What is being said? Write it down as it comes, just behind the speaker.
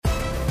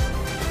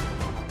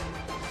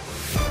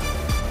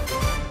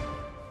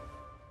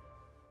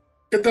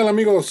¿Qué tal,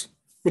 amigos?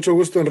 Mucho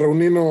gusto en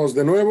reunirnos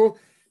de nuevo.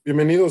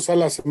 Bienvenidos a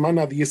la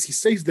semana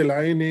 16 de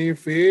la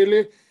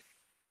NFL.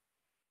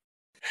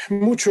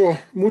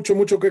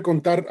 Mucho que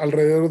contar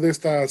alrededor de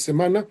esta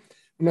semana.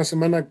 Una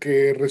semana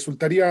que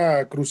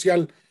resultaría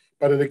crucial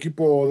para el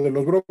equipo de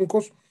los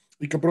Broncos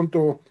y que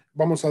pronto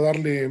vamos a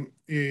darle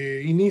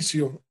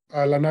inicio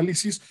al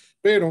análisis.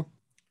 Pero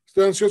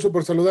estoy ansioso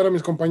por saludar a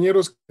mis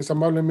compañeros que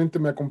amablemente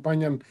me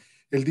acompañan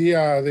el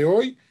día de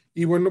hoy.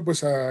 Y bueno,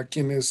 pues a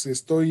quienes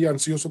estoy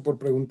ansioso por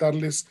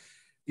preguntarles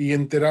y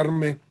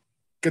enterarme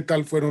qué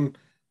tal fueron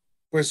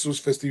pues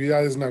sus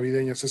festividades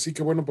navideñas. Así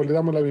que bueno, pues le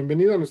damos la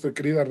bienvenida a nuestra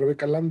querida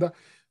Rebeca Landa.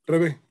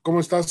 Rebe, ¿cómo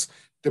estás?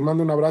 Te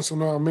mando un abrazo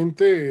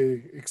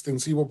nuevamente,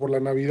 extensivo por la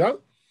Navidad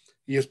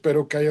y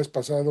espero que hayas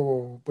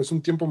pasado pues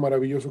un tiempo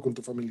maravilloso con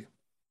tu familia.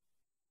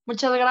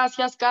 Muchas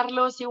gracias,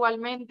 Carlos.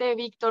 Igualmente,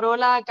 Víctor,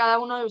 hola a cada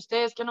uno de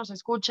ustedes que nos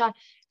escucha.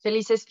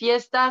 Felices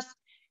fiestas.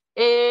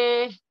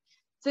 Eh,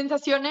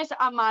 Sensaciones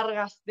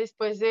amargas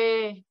después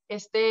de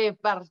este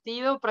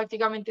partido.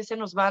 Prácticamente se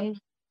nos van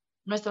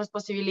nuestras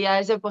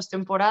posibilidades de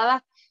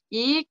postemporada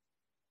y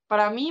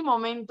para mí,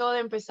 momento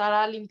de empezar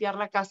a limpiar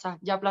la casa.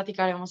 Ya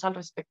platicaremos al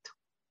respecto.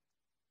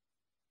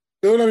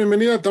 Te doy la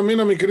bienvenida también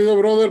a mi querido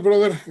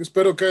brother.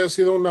 Espero que haya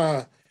sido un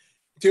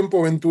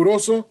tiempo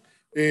venturoso.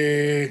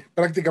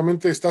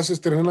 Prácticamente estás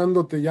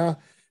estrenándote ya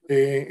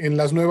en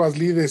las nuevas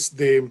lides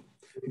de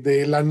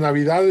las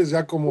Navidades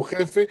ya como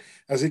jefe.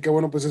 Así que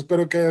bueno, pues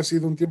espero que haya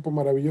sido un tiempo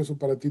maravilloso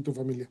para ti y tu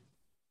familia.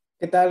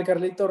 ¿Qué tal,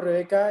 Carlito,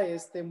 Rebeca?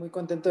 Muy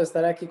contento de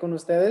estar aquí con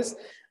ustedes.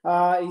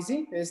 Y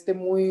sí,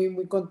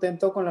 muy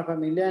contento con la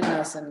familia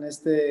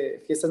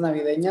en fiestas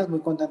navideñas, muy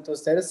contento de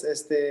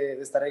ustedes,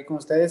 de estar ahí con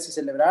ustedes y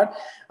celebrar.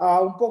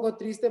 Un poco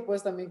triste,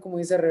 pues también, como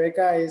dice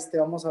Rebeca,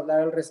 vamos a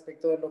hablar al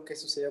respecto de lo que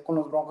sucedió con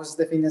los Broncos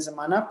este fin de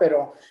semana,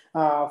 pero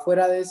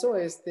fuera de eso,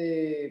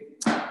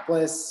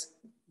 pues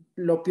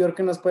lo peor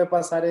que nos puede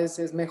pasar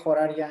es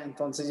mejorar ya.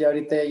 Entonces ya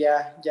ahorita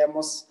ya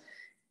hemos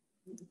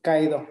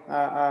caído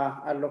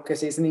a lo que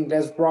se dice en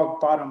inglés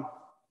rock bottom.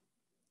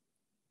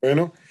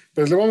 Bueno,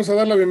 pues le vamos a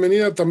dar la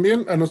bienvenida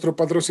también a nuestro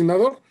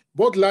patrocinador,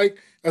 Bud Light.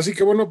 Así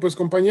que bueno, pues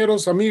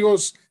compañeros,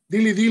 amigos,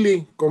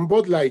 Dili con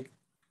Bud Light.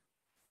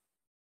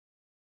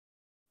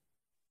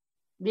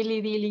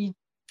 Dili.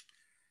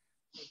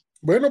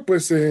 Bueno,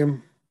 pues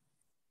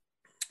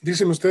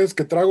dicen ustedes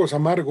que tragos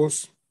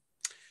amargos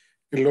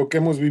en lo que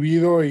hemos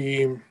vivido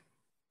y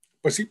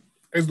pues sí,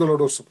 es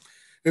doloroso.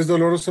 Es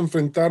doloroso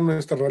enfrentar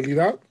nuestra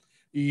realidad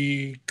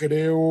y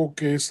creo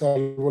que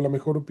salvo la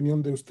mejor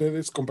opinión de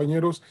ustedes,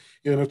 compañeros,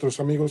 y de nuestros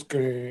amigos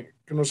que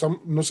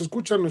nos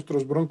escuchan,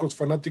 nuestros Broncos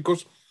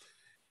fanáticos,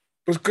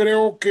 pues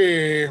creo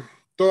que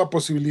toda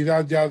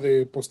posibilidad ya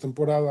de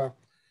postemporada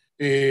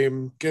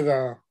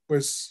queda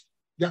pues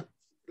ya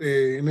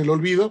en el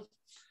olvido.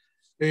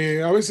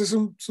 A veces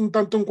es un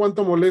tanto en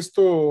cuanto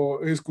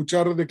molesto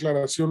escuchar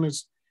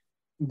declaraciones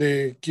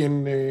de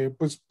quien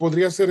pues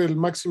podría ser el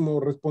máximo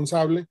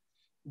responsable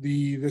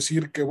y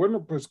decir que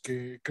bueno, pues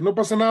que no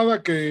pasa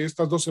nada, que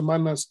estas 2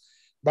 semanas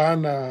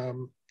van a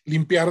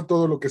limpiar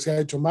todo lo que se ha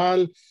hecho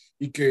mal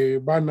y que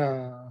van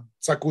a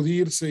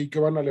sacudirse y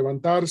que van a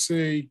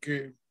levantarse y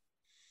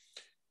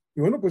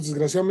bueno, pues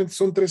desgraciadamente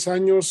son 3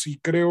 años y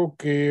creo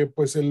que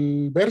pues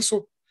el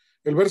verso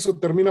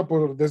termina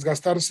por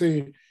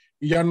desgastarse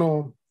y ya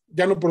no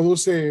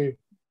produce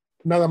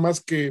nada más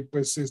que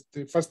pues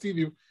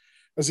fastidio.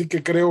 Así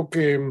que creo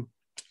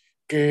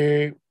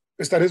que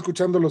estaré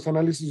escuchando los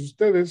análisis de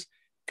ustedes,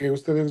 que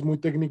ustedes muy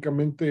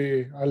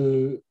técnicamente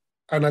al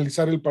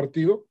analizar el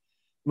partido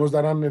nos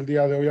darán el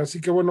día de hoy. Así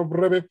que bueno,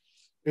 Rebe,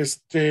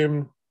 este,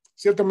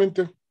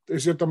 ciertamente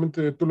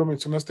tú lo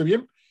mencionaste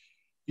bien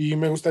y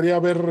me gustaría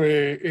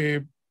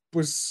ver,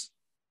 pues,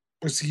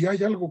 pues si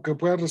hay algo que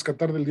puedas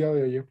rescatar del día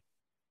de ayer.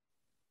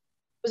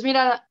 Pues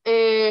mira,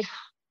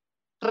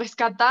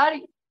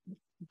 rescatar,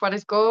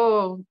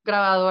 parezco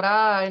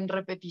grabadora en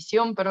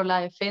repetición, pero la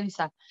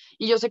defensa.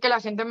 Y yo sé que la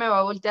gente me va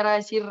a voltear a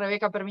decir,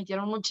 Rebeca,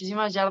 permitieron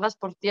muchísimas yardas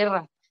por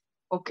tierra,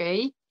 ok,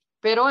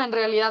 pero en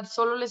realidad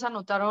solo les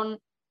anotaron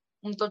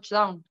un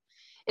touchdown.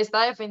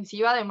 Esta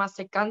defensiva además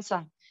se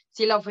cansa.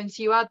 Si la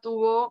ofensiva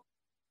tuvo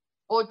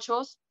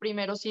 8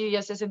 primeros y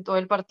 10 en todo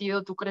el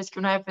partido, ¿tú crees que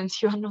una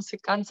defensiva no se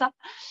cansa?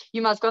 Y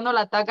más cuando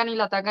la atacan y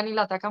la atacan y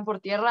la atacan por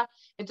tierra.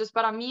 Entonces,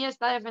 para mí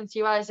esta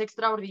defensiva es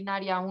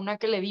extraordinaria, una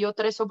que le dio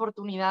 3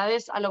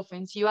 oportunidades a la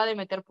ofensiva de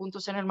meter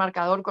puntos en el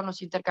marcador con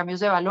los intercambios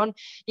de balón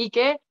y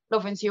que la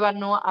ofensiva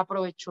no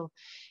aprovechó.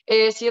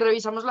 Si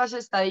revisamos las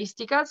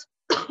estadísticas,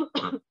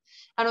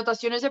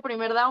 anotaciones de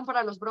primer down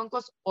para los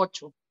Broncos,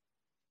 8.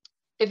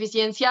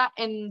 Eficiencia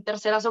en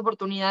terceras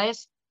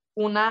oportunidades,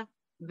 1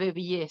 de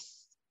 10.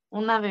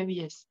 1 de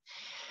 10.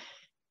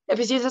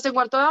 Eficiencias en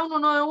cuarto down,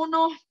 1 de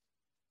 1.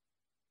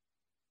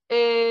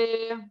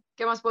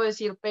 ¿Qué más puedo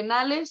decir?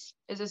 Penales,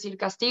 es decir,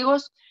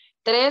 castigos,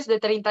 3 de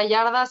 30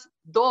 yardas,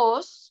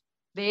 2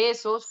 de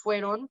esos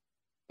fueron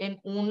en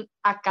un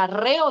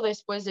acarreo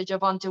después de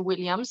Javonte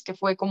Williams, que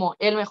fue como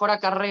el mejor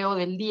acarreo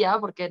del día,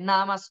 porque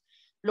nada más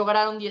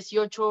lograron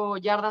 18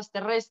 yardas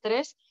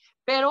terrestres,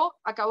 pero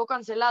acabó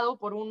cancelado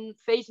por un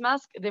face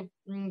mask de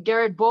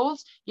Garrett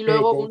Bowles y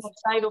Garrett luego un Bowles.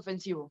 offside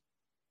ofensivo.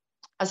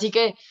 Así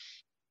que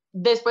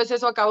después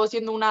eso acabó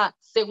siendo una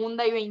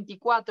 2nd y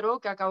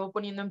 24 que acabó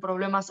poniendo en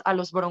problemas a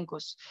los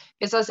Broncos.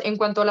 Esas en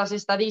cuanto a las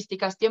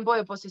estadísticas, tiempo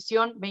de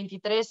posesión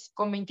 23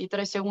 con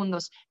 23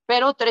 segundos,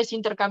 pero 3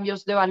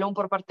 intercambios de balón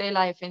por parte de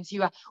la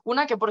defensiva.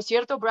 Una que, por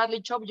cierto,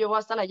 Bradley Chubb llevó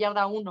hasta la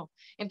yarda 1.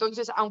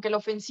 Entonces, aunque la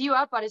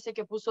ofensiva parece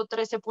que puso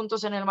 13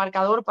 puntos en el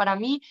marcador, para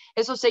mí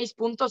esos 6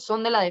 puntos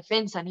son de la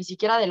defensa, ni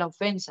siquiera de la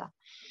ofensa.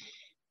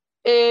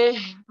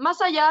 Más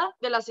allá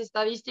de las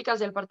estadísticas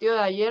del partido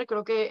de ayer,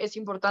 creo que es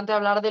importante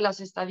hablar de las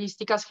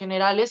estadísticas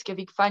generales que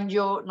Vic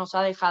Fangio nos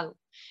ha dejado.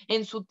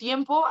 En su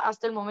tiempo,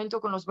 hasta el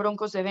momento con los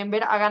Broncos de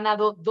Denver, ha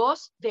ganado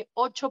 2 de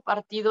 8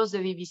 partidos de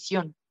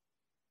división.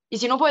 Y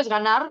si no puedes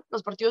ganar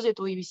los partidos de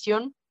tu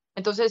división,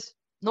 entonces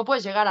no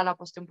puedes llegar a la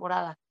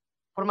postemporada.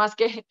 Por más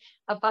que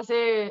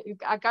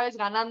acabes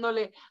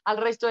ganándole al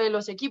resto de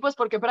los equipos,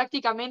 porque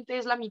prácticamente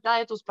es la mitad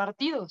de tus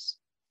partidos.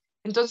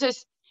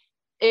 Entonces,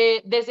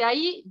 desde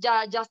ahí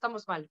ya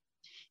estamos mal.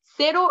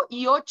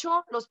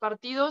 0-8 los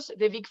partidos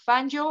de Vic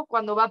Fangio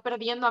cuando va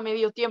perdiendo a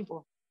medio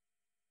tiempo.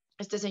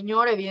 Este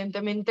señor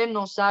evidentemente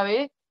no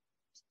sabe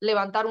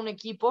levantar un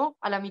equipo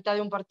a la mitad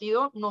de un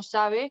partido, no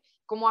sabe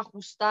cómo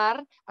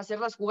ajustar, hacer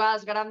las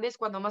jugadas grandes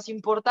cuando más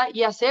importa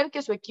y hacer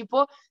que su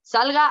equipo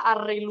salga a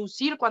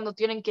relucir cuando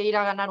tienen que ir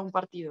a ganar un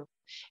partido.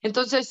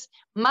 Entonces,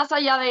 más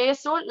allá de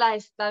eso, la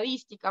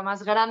estadística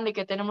más grande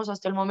que tenemos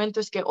hasta el momento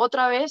es que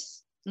otra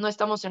vez no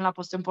estamos en la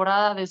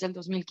postemporada desde el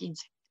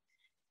 2015.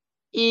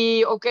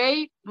 Y ok,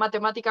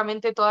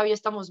 matemáticamente todavía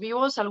estamos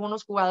vivos,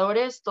 algunos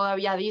jugadores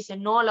todavía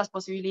dicen, no, las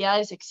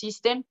posibilidades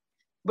existen.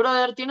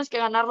 Brother, tienes que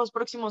ganar los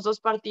próximos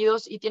 2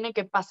 partidos y tiene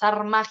que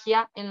pasar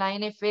magia en la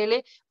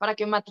NFL para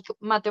que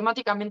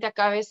matemáticamente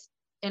acabes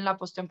en la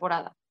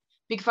postemporada.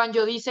 Big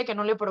Fangio dice que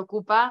no le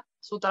preocupa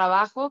su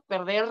trabajo,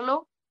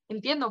 perderlo.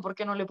 Entiendo por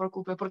qué no le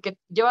preocupe, porque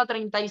lleva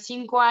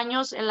 35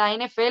 años en la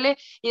NFL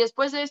y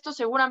después de esto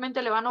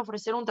seguramente le van a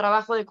ofrecer un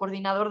trabajo de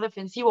coordinador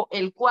defensivo,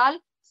 el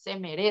cual se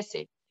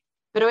merece.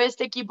 Pero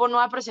este equipo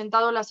no ha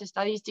presentado las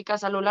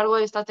estadísticas a lo largo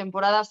de esta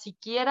temporada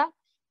siquiera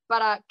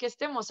para que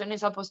estemos en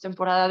esa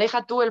postemporada.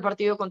 Deja tú el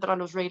partido contra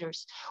los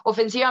Raiders.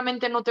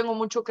 Ofensivamente no tengo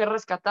mucho que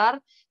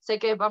rescatar. Sé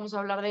que vamos a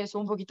hablar de eso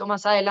un poquito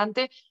más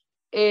adelante.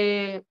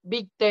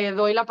 Vic, te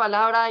doy la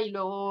palabra y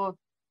luego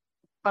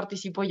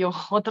participo yo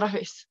otra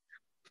vez.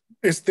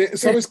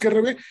 ¿Sabes qué,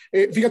 Rebe?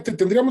 Fíjate,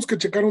 tendríamos que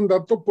checar un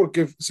dato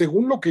porque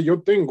según lo que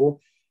yo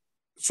tengo,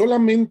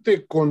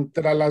 solamente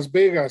contra Las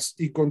Vegas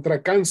y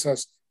contra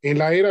Kansas en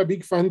la era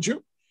Big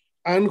Fangio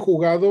han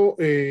jugado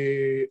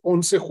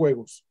 11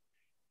 juegos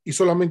y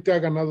solamente ha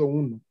ganado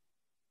uno.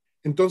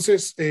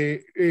 Entonces,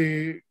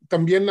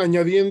 también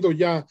añadiendo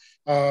ya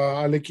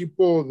al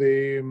equipo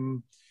de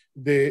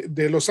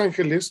Los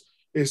Ángeles,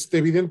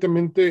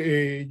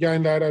 evidentemente ya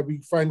en la era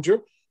Big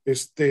Fangio,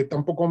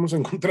 tampoco vamos a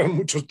encontrar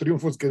muchos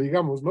triunfos que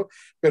digamos, ¿no?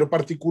 Pero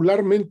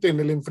particularmente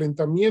en el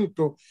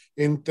enfrentamiento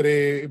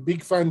entre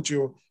Big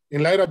Fangio,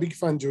 en la era Big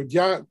Fangio,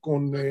 ya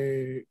con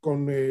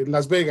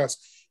Las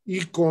Vegas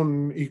y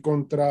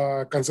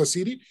contra Kansas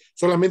City,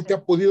 solamente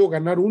ha podido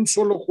ganar un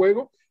solo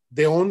juego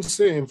de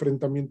 11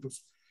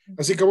 enfrentamientos.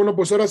 Así que bueno,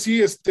 pues ahora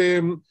sí,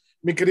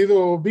 mi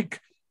querido Vic,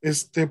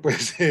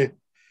 pues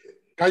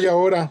calla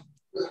ahora.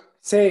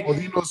 Sí, O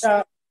dinos.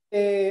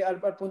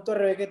 al punto de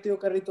Rebeca, tío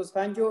Carlitos,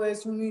 Fangio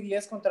es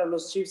 1-10 contra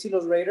los Chiefs y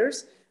los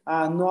Raiders.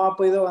 No ha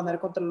podido ganar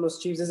contra los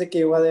Chiefs desde que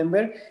llegó a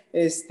Denver.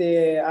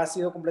 Ha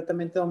sido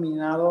completamente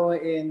dominado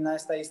en la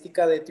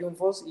estadística de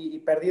triunfos y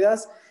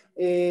pérdidas.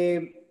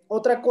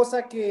 Otra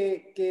cosa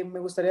que me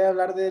gustaría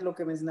hablar de lo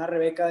que mencionaba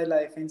Rebeca de la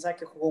defensa,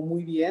 que jugó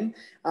muy bien,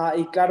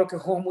 y claro que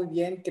jugó muy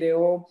bien,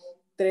 creó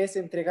 3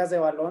 entregas de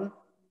balón.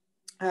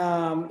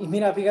 Y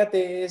mira,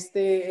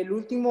 fíjate, el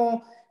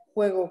último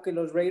juego que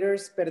los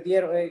Raiders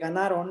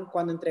ganaron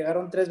cuando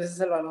entregaron 3 veces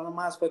el balón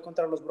más fue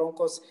contra los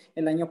Broncos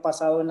el año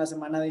pasado en la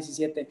semana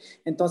 17.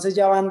 Entonces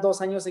ya van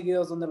 2 años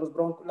seguidos donde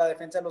la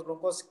defensa de los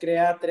Broncos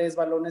crea 3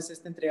 balones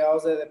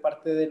entregados de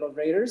parte de los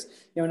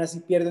Raiders y aún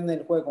así pierden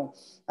el juego.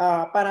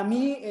 Para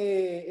mí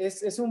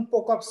es un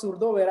poco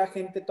absurdo ver a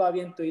gente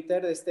todavía en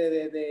Twitter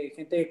de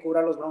gente que cubra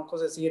a los Broncos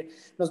decir,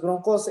 los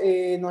Broncos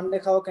no han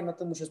dejado que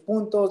noten muchos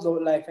puntos,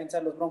 la defensa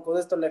de los Broncos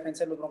esto, la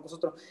defensa de los Broncos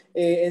otro.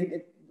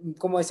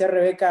 Como decía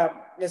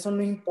Rebeca, eso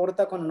no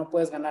importa cuando no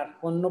puedes ganar.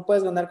 Cuando no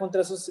puedes ganar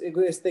contra esos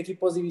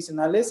equipos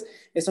divisionales,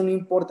 eso no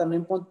importa. No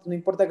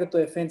importa que tu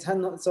defensa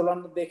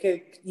solo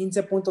deje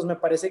 15 puntos. Me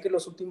parece que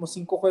los últimos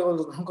 5 juegos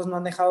los Broncos no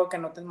han dejado que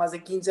anoten más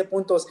de 15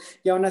 puntos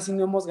y aún así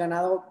no hemos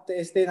ganado,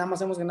 nada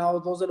más hemos ganado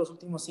 2 de los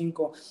últimos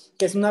 5,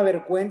 que es una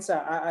vergüenza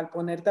al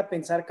ponerte a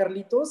pensar,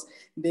 Carlitos,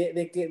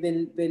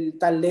 del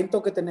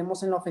talento que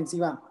tenemos en la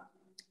ofensiva.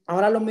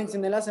 Ahora lo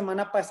mencioné la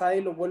semana pasada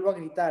y lo vuelvo a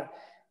gritar.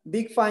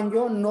 Big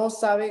Fangio no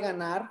sabe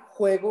ganar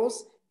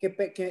juegos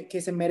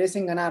que se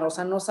merecen ganar, o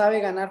sea, no sabe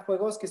ganar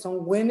juegos que son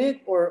win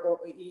it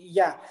y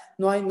ya,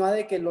 no hay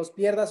de que los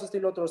pierdas esto y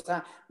lo otro, o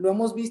sea, lo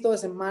hemos visto de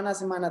semana a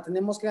semana,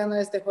 tenemos que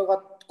ganar este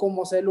juego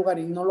cómo sea el lugar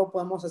y no lo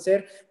podemos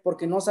hacer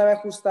porque no sabe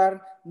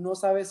ajustar, no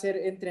sabe ser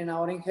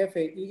entrenador en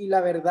jefe. Y la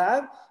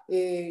verdad,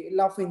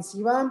 la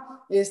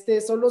ofensiva,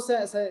 solo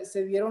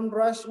se dieron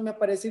rush, me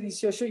parece,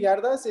 18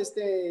 yardas.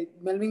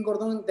 Melvin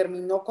Gordon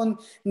terminó con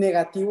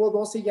negativo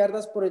 12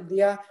 yardas por el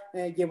día.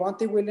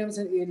 Javonte Williams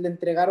le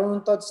entregaron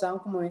un touchdown,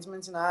 como bien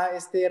mencionaba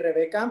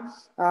Rebeca.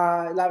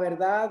 La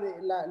verdad,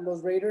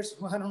 los Raiders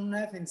jugaron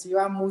una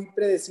defensiva muy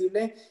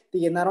predecible, te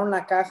llenaron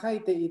la caja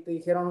y te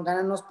dijeron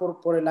gánanos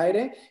por el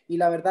aire, y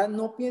la verdad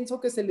no pienso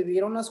que se le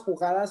dieron las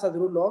jugadas a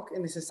Drew Lock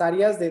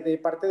necesarias de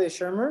parte de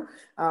Shermer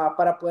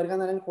para poder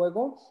ganar el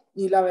juego.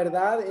 Y la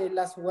verdad,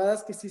 las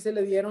jugadas que sí se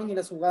le dieron y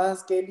las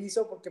jugadas que él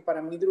hizo, porque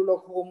para mí Drew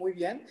Lock jugó muy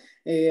bien,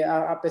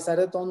 a pesar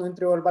de todo no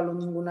entregó el balón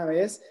ninguna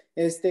vez,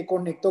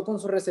 conectó con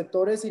sus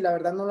receptores y la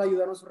verdad no le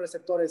ayudaron sus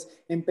receptores.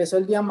 Empezó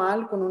el día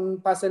mal con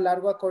un pase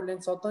largo a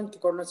Courtland Sutton, que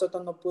Courtland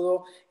Sutton no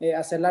pudo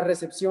hacer la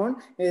recepción,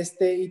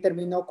 y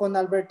terminó con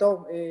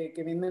Alberto,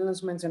 que bien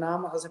nos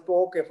mencionábamos hace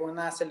poco, que fue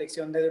una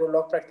selección de Drew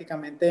Lock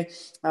prácticamente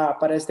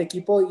para este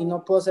equipo, y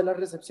no pudo hacer la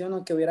recepción,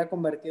 aunque hubiera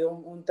convertido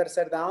un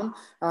tercer down,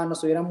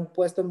 nos hubieran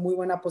puesto en muy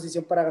buena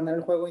posición para ganar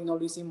el juego y no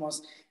lo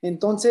hicimos.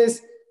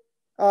 Entonces,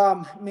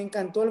 me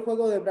encantó el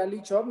juego de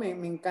Bradley Chubb,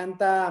 me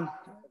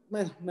encanta,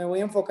 bueno, me voy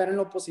a enfocar en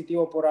lo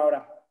positivo por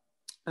ahora.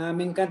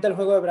 Me encanta el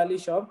juego de Bradley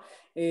Chubb.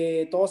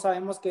 Todos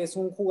sabemos que es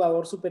un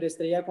jugador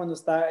superestrella cuando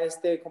está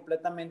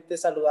completamente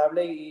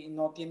saludable y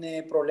no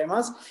tiene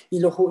problemas, y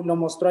lo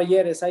mostró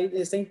ayer, esa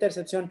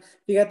intercepción.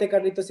 Fíjate,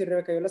 Carlitos y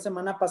Rebeca, yo la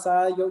semana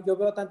pasada yo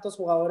veo tantos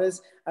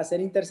jugadores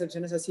hacer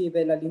intercepciones así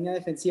de la línea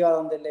defensiva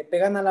donde le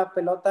pegan a la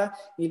pelota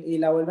y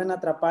la vuelven a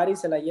atrapar y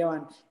se la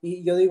llevan,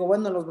 y yo digo,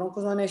 bueno, los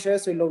Broncos no han hecho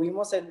eso, y lo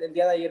vimos el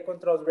día de ayer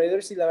contra los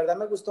Raiders, y la verdad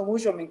me gustó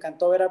mucho, me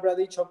encantó ver a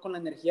Bradley Chubb con la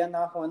energía,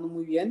 andaba jugando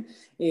muy bien.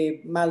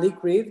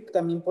 Malik Reed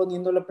también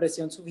poniendo la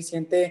presión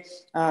suficiente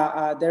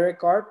a Derek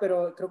Carr,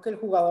 pero creo que el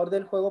jugador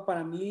del juego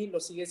para mí lo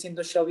sigue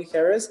siendo Shelby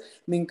Harris.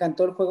 Me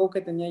encantó el juego que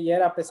tenía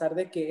ayer, a pesar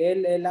de que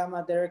él ama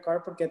a Derek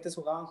Carr porque antes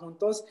jugaban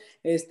juntos.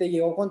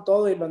 Llegó con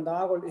todo y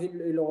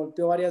lo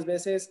golpeó varias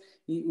veces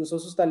y usó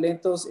sus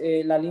talentos.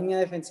 La línea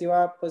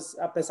defensiva, pues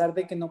a pesar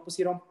de que no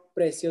pusieron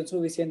presión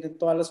suficiente en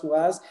todas las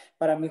jugadas,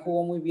 para mí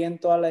jugó muy bien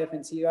toda la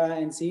defensiva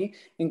en sí,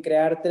 en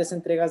crear 3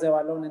 entregas de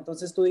balón.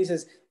 Entonces tú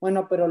dices,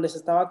 bueno, pero les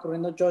estaba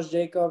corriendo Josh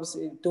Jacobs,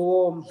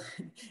 tuvo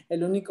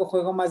el único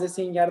juego más de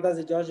 100 yardas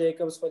de Josh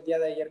Jacobs fue el día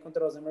de ayer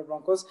contra los Denver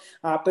Broncos,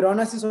 pero aún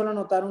así solo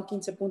anotaron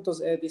 15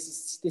 puntos,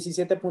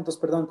 17 puntos,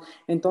 perdón.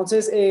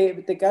 Entonces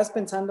te quedas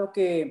pensando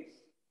que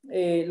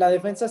la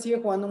defensa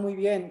sigue jugando muy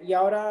bien. Y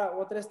ahora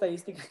otra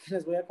estadística que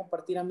les voy a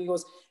compartir,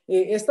 amigos.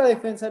 Esta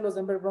defensa de los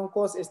Denver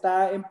Broncos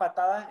está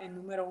empatada en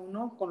número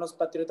 1 con los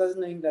Patriotas de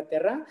Nueva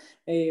Inglaterra,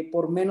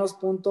 por menos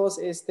puntos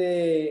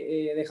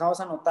dejados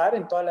anotar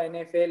en toda la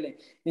NFL.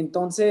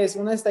 Entonces,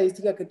 una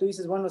estadística que tú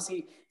dices, bueno,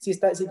 si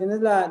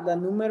tienes la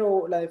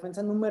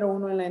defensa número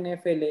 1 en la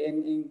NFL,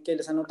 en que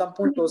les anotan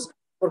puntos,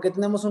 ¿por qué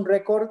tenemos un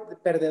récord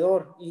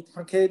perdedor? ¿Y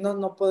por qué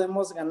no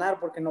podemos ganar?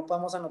 Porque no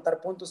podemos anotar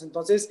puntos.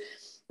 Entonces,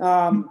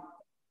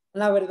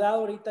 la verdad,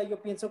 ahorita yo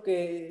pienso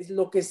que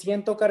lo que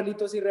siento,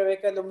 Carlitos y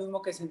Rebeca, es lo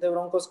mismo que siente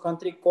Broncos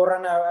Country.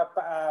 Corran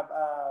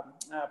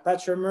a Pat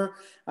Shermer,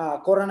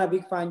 corran a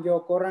Big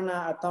Fangio, corran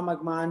a Tom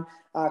McMahon,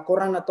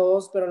 corran a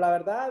todos, pero la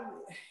verdad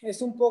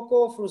es un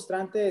poco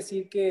frustrante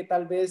decir que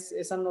tal vez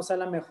esa no sea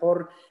la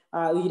mejor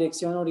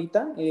dirección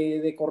ahorita,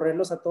 de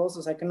correrlos a todos,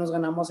 o sea que nos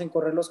ganamos en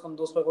correrlos con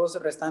 2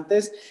 juegos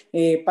restantes.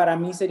 Para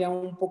mí sería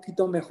un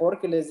poquito mejor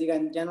que les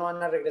digan ya no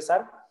van a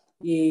regresar,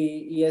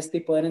 y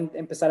poder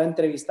empezar a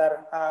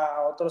entrevistar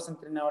a otros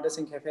entrenadores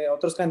en jefe, a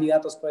otros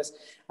candidatos, pues,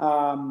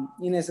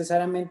 y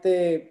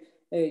necesariamente,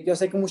 yo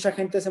sé que mucha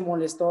gente se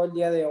molestó el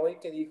día de hoy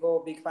que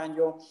dijo Big Fan,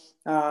 yo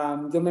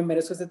me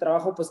merezco este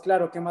trabajo. Pues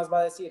claro, ¿qué más va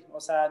a decir? O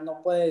sea,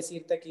 no puede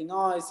decirte que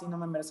no, sí, no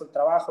me merezco el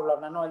trabajo, bla,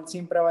 bla, no, él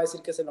siempre va a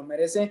decir que se lo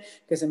merece,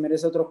 que se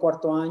merece otro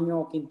 4.º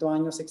año, 5.º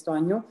año, 6.º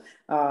año,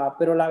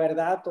 pero la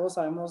verdad, todos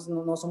sabemos,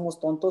 no somos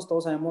tontos,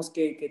 todos sabemos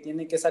que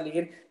tiene que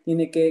salir,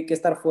 tiene que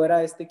estar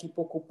fuera. Este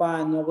equipo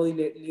ocupa nuevo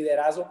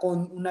liderazgo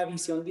con una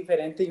visión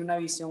diferente y una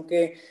visión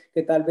que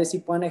tal vez sí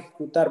puedan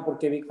ejecutar,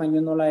 porque Big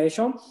Fangio no la ha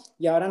hecho,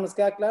 y ahora nos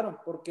queda claro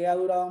por qué ha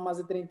durado más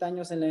de 30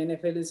 años en la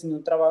NFL sin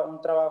un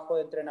trabajo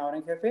de entrenador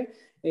en jefe.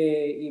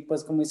 Y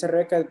pues como dice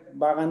Rebeca,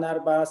 va a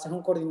ganar, va a ser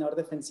un coordinador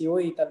defensivo,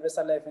 y tal vez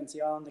a la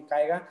defensiva donde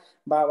caiga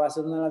va a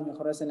ser una de las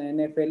mejores en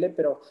la NFL,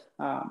 pero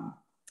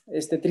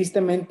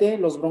tristemente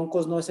los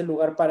Broncos no es el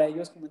lugar para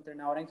ellos como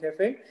entrenador en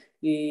jefe,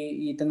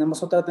 y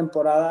tenemos otra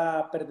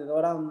temporada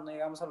perdedora donde no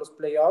llegamos a los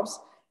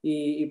playoffs,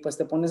 y pues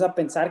te pones a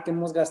pensar que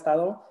hemos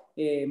gastado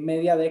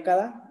media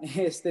década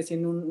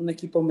siendo un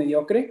equipo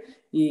mediocre,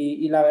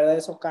 y la verdad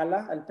eso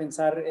cala al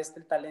pensar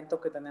el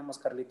talento que tenemos,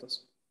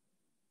 Carlitos.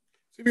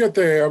 Sí,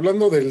 fíjate,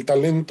 hablando del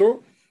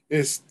talento,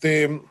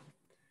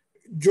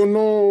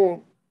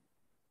 yo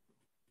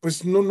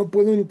pues no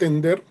puedo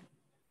entender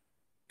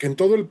que en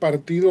todo el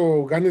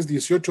partido ganes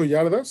 18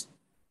 yardas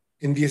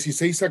en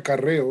 16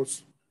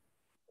 acarreos,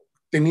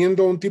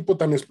 teniendo a un tipo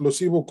tan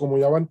explosivo como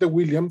Javonte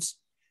Williams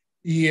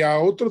y a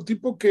otro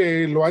tipo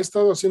que lo ha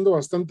estado haciendo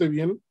bastante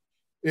bien,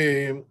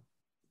 eh,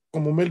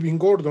 como Melvin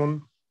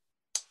Gordon.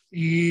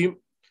 Y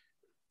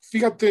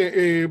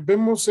fíjate,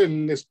 vemos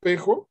el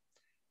espejo.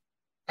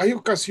 Hay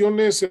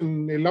ocasiones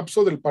en el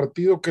lapso del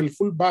partido que el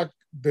fullback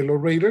de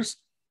los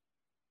Raiders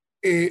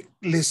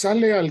le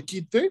sale al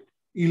quite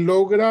y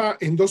logra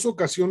en 2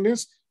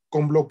 ocasiones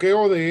con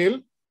bloqueo de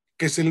él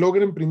que se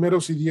logren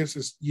primeros y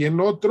dieces, y en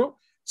otro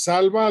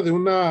salva de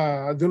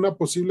una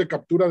posible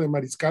captura de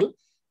mariscal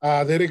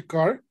a Derek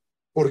Carr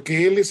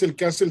porque él es el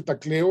que hace el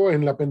tacleo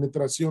en la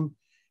penetración.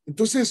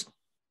 Entonces,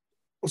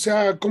 o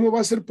sea, ¿cómo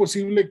va a ser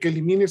posible que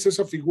elimines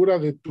esa figura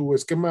de tu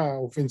esquema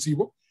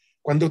ofensivo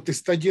cuando te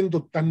está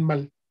yendo tan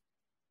mal,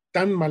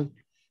 tan mal?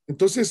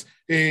 Entonces,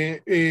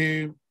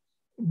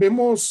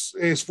 vemos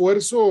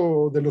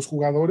esfuerzo de los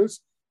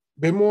jugadores,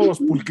 vemos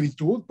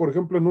pulcritud, por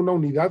ejemplo, en una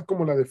unidad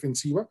como la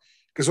defensiva,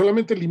 que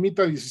solamente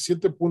limita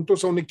 17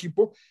 puntos a un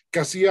equipo que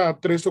hacía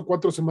 3 o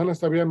 4 semanas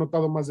te había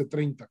anotado más de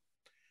 30.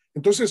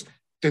 Entonces,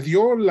 te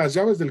dio las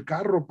llaves del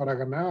carro para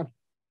ganar,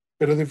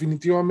 pero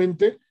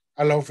definitivamente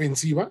a la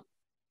ofensiva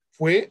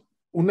fue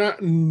una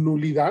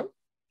nulidad.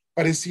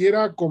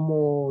 Pareciera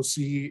como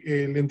si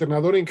el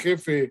entrenador en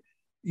jefe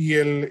y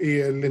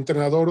el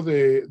entrenador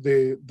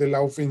de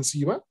la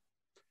ofensiva,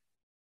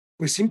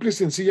 pues simple y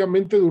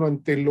sencillamente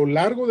durante lo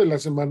largo de la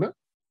semana,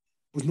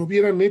 pues no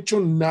hubieran hecho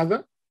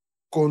nada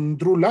con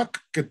Drew Lock,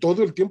 que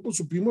todo el tiempo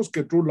supimos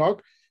que Drew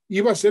Lock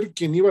iba a ser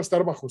quien iba a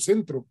estar bajo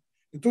centro.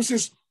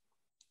 Entonces,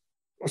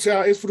 o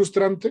sea, es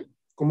frustrante,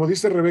 como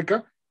dice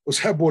Rebeca, o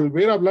sea,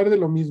 volver a hablar de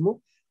lo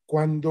mismo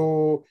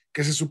cuando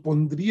que se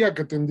supondría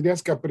que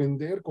tendrías que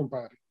aprender,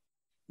 compadre.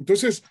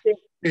 Entonces,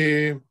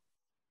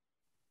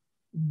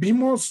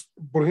 vimos,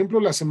 por ejemplo,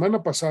 la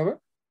semana pasada,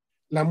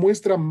 la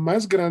muestra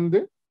más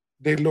grande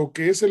de lo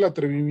que es el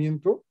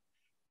atrevimiento,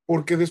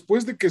 porque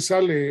después de que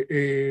sale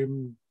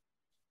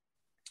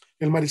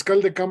el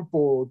mariscal de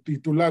campo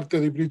titular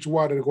Teddy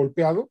Bridgewater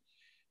golpeado,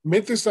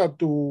 metes a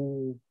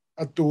tu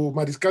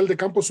mariscal de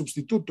campo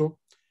sustituto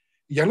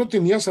y ya no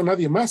tenías a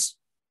nadie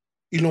más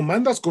y lo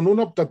mandas con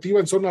una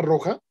optativa en zona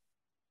roja,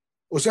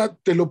 o sea,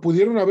 te lo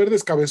pudieron haber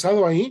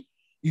descabezado ahí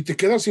y te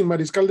quedas sin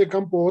mariscal de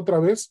campo otra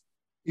vez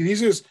y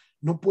dices,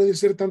 no puede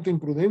ser tanta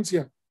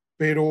imprudencia,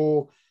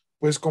 pero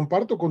pues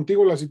comparto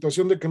contigo la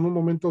situación de que en un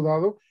momento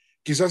dado,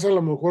 quizás a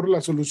lo mejor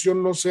la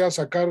solución no sea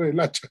sacar el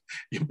hacha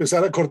y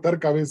empezar a cortar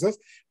cabezas,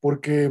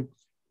 porque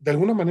de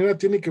alguna manera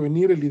tiene que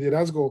venir el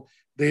liderazgo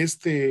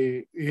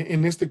de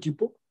en este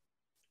equipo.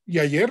 Y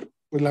ayer,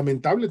 pues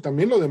lamentable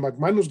también lo de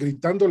McManus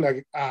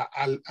gritándole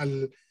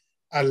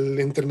al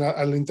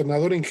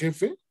entrenador en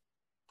jefe,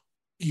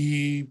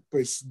 y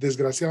pues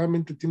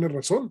desgraciadamente tiene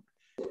razón.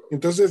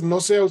 Entonces,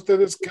 no sé a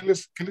ustedes qué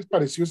les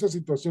pareció esa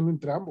situación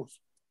entre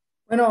ambos.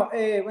 Bueno,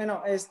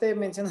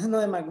 mencionando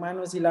de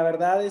McManus, y la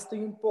verdad estoy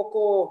un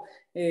poco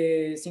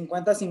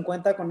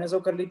 50-50 con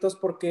eso, Carlitos,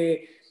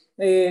 porque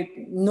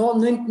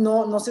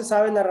no se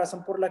sabe la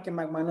razón por la que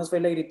McManus fue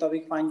y le gritó a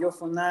Big Fangio.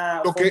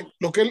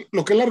 Lo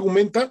que él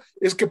argumenta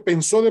es que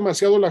pensó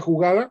demasiado la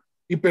jugada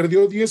y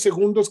perdió 10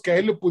 segundos que a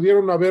él le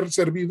pudieron haber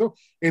servido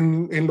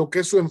en lo que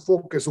es su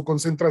enfoque, su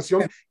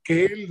concentración,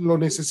 que él lo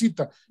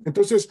necesita.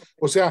 Entonces,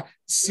 o sea,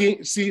 sí,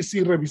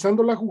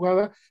 revisando la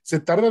jugada, se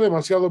tarda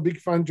demasiado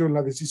Big Fangio en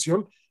la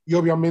decisión y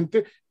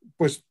obviamente,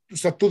 pues, o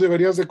sea, tú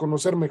deberías de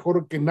conocer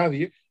mejor que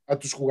nadie a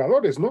tus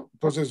jugadores, ¿no?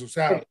 Entonces, o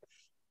sea...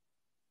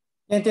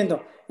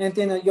 Entiendo.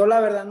 Yo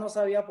la verdad no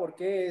sabía por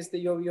qué,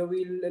 yo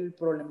vi el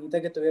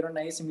problemita que tuvieron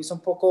ahí, se me hizo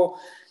un poco,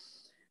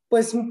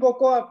 pues un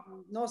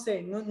poco, no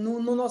sé,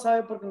 uno no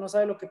sabe porque no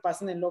sabe lo que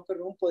pasa en el locker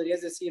room.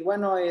 Podrías decir,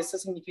 bueno, eso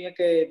significa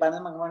que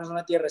Brandon McManus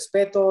no tiene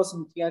respeto,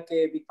 significa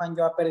que Big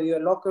Fangio ha perdido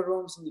el locker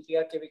room,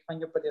 significa que Big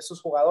Fangio perdió a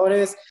sus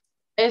jugadores.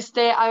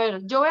 A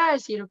ver, yo voy a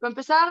decir, para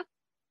empezar,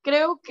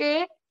 creo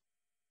que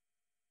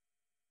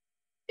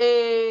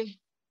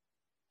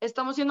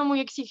estamos siendo muy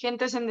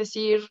exigentes en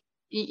decir,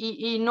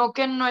 y no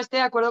que no esté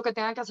de acuerdo que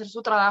tengan que hacer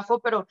su trabajo,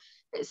 pero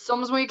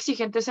somos muy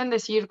exigentes en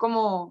decir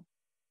como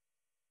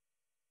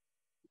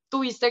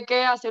tuviste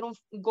que hacer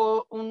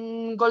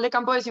un gol de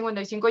campo de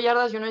 55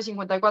 yardas y uno de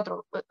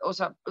 54. O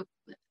sea,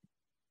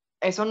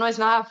 eso no es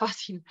nada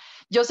fácil.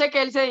 Yo sé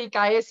que él se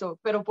dedica a eso,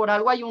 pero por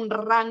algo hay un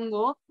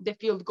rango de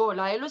field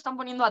goal. A él lo están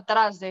poniendo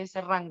atrás de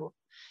ese rango.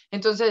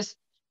 Entonces,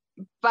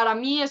 para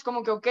mí es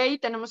como que, ok,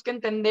 tenemos que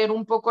entender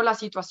un poco la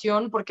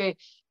situación porque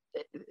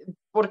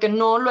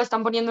no lo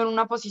están poniendo en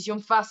una posición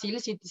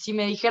fácil. Si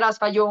me dijeras,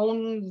 falló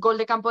un gol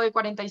de campo de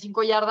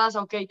 45 yardas,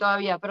 ok,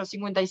 todavía, pero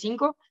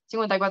 55,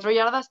 54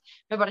 yardas,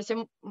 me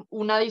parece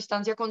una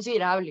distancia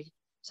considerable.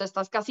 O sea,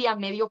 estás casi a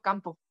medio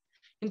campo.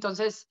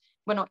 Entonces,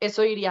 bueno,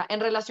 eso iría. En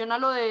relación a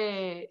lo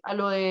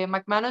de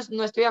McManus,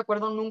 no estoy de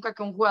acuerdo nunca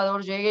que un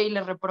jugador llegue y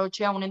le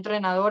reproche a un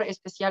entrenador,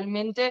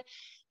 especialmente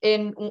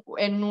en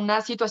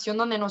una situación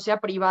donde no sea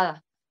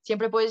privada.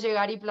 Siempre puedes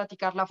llegar y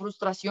platicar. La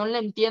frustración, le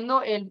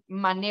entiendo, el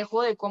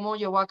manejo de cómo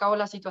llevó a cabo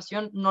la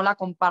situación, no la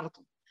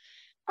comparto.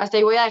 Hasta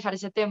ahí voy a dejar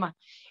ese tema.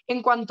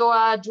 En cuanto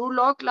a Drew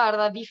Lock, la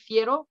verdad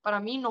difiero, para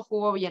mí no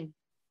jugó bien.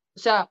 O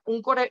sea,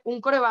 un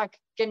coreback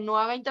que no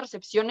haga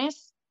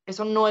intercepciones,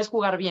 eso no es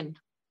jugar bien.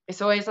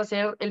 Eso es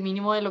hacer el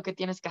mínimo de lo que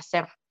tienes que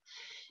hacer.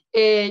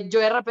 Yo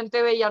de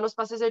repente veía los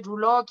pases de Drew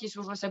Lock y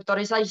sus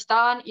receptores ahí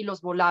estaban y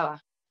los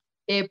volaba.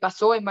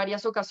 Pasó en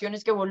varias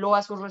ocasiones que voló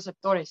a sus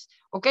receptores.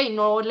 Ok,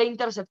 no le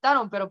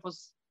interceptaron, pero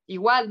pues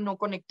igual no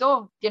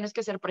conectó. Tienes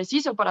que ser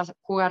preciso para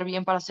jugar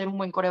bien, para ser un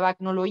buen quarterback.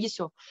 No lo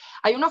hizo.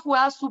 Hay una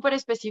jugada súper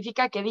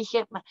específica que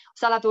dije, o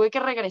sea, la tuve que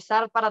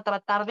regresar para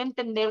tratar de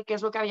entender qué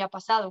es lo que había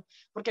pasado.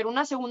 Porque en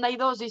una 2nd y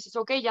 2 dices,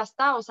 ok, ya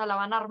está, o sea, la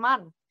van a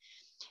armar.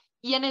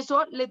 Y en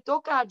eso le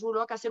toca a Drew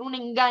Lock hacer un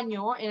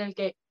engaño en el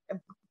que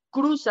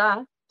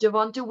cruza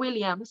Javonte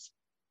Williams.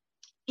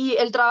 Y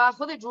el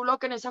trabajo de Drew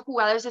Lock en esa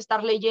jugada es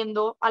estar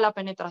leyendo a la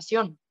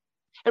penetración.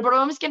 El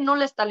problema es que no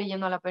le está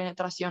leyendo a la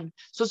penetración.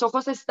 Sus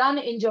ojos están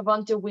en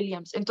Javonte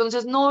Williams.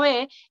 Entonces no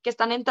ve que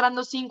están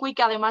entrando 5 y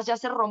que además ya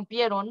se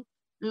rompieron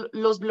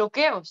los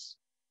bloqueos.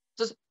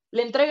 Entonces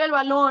le entrega el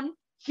balón,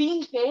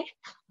 finge,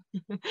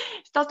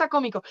 está hasta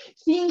cómico,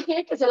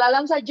 finge que se la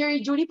lanza a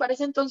Jerry Jeudy. Para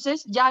ese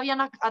entonces ya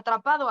habían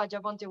atrapado a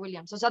Javonte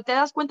Williams. O sea, te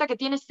das cuenta que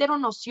tienes cero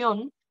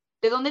noción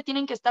de dónde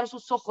tienen que estar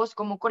sus ojos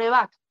como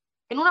quarterback.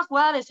 En una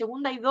jugada de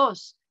 2nd y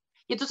 2.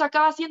 Y entonces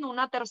acaba siendo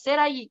una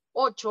 3rd y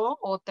 8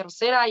 o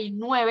 3rd y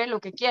 9,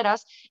 lo que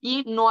quieras,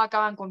 y no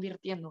acaban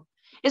convirtiendo.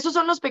 Esos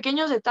son los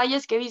pequeños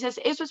detalles que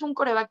dices, eso es un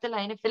quarterback de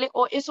la NFL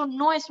o eso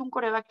no es un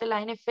quarterback de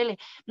la NFL.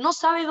 No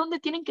sabe dónde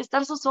tienen que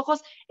estar sus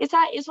ojos.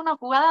 Esa es una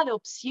jugada de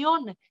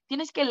opción.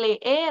 Tienes que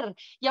leer.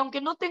 Y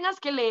aunque no tengas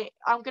que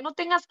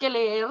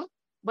leer,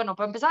 bueno,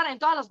 para empezar, en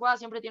todas las jugadas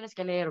siempre tienes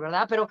que leer,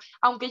 ¿verdad? Pero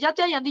aunque ya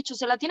te hayan dicho,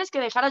 se la tienes que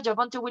dejar a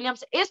Javonte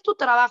Williams, es tu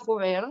trabajo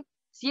ver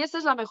si esa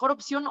es la mejor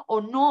opción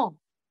o no.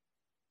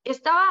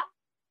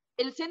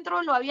 El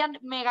centro lo habían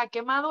mega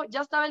quemado,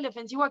 ya estaba el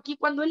defensivo aquí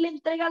cuando él le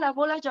entrega la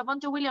bola a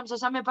Javonte Williams. O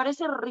sea, me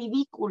parece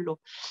ridículo.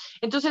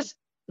 Entonces,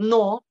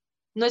 no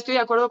estoy de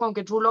acuerdo con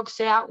que Drew Lock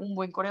sea un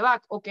buen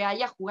quarterback o que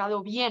haya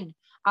jugado bien.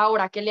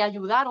 Ahora, que le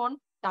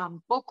ayudaron,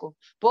 tampoco.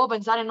 Puedo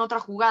pensar en otra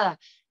jugada.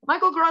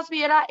 Michael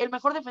Crosby era el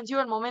mejor defensivo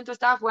del momento,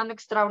 estaba jugando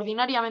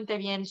extraordinariamente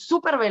bien,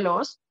 súper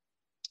veloz,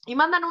 y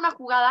mandan una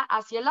jugada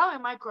hacia el lado de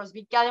Mike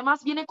Crosby, que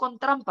además viene con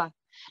trampa.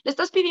 Le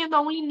estás pidiendo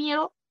a un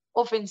liniero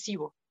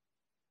ofensivo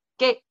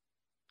que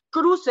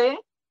cruce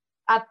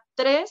a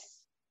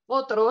 3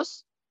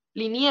 otros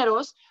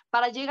linieros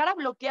para llegar a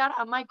bloquear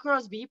a Mike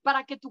Crosby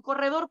para que tu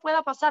corredor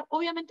pueda pasar.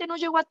 Obviamente no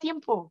llegó a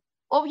tiempo.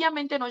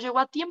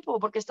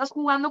 Porque estás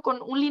jugando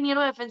con un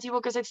liniero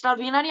defensivo que es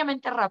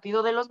extraordinariamente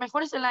rápido, de los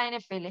mejores de la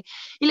NFL,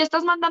 y le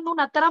estás mandando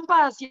una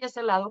trampa hacia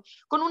ese lado,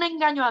 con un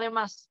engaño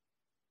además.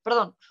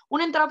 Perdón,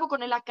 un entrapo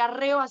con el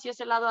acarreo hacia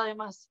ese lado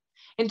además.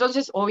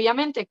 Entonces,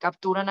 obviamente,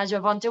 capturan a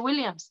Javonte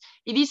Williams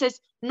y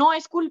dices, no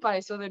es culpa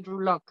eso de Drew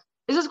Lock,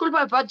 eso es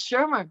culpa de Pat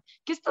Shurmur.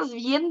 ¿Qué estás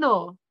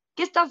viendo?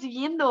 ¿Qué estás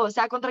viendo? O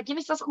sea, ¿contra quién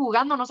estás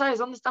jugando? ¿No sabes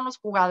dónde están los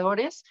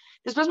jugadores?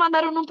 Después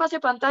mandaron un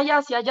pase pantalla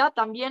hacia allá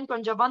también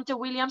con Javonte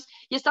Williams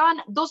y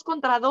estaban 2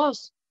 contra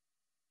 2.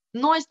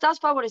 No estás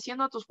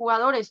favoreciendo a tus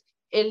jugadores.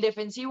 El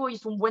defensivo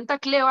hizo un buen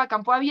tacleo a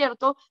campo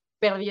abierto,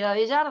 pérdida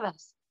de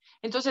yardas.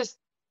 Entonces,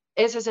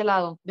 ese es el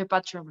lado de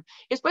Pat Shurmur.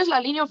 Después la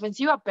línea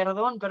ofensiva,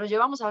 perdón, pero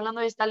llevamos hablando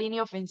de esta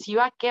línea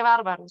ofensiva, qué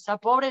bárbaro. O sea,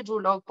 pobre Drew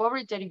Lock,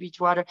 pobre Teddy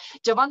Bridgewater.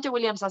 Javonte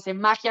Williams hace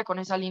magia con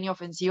esa línea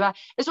ofensiva.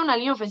 Es una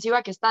línea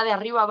ofensiva que está de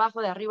arriba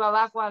abajo, de arriba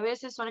abajo. A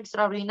veces son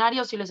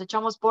extraordinarios y les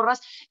echamos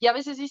porras, y a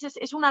veces dices,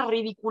 es una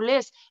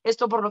ridiculez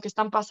esto por lo que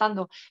están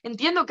pasando.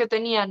 Entiendo que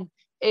tenían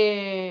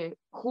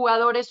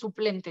jugadores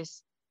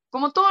suplentes,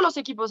 como todos los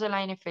equipos de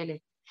la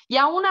NFL. Y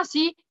aún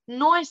así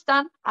no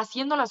están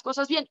haciendo las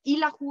cosas bien. Y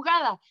la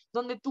jugada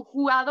donde tu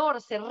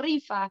jugador se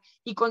rifa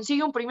y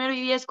consigue un 1st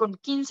y 10 con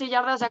 15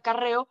 yardas de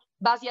acarreo,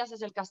 vas y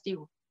haces el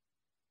castigo.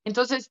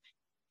 Entonces,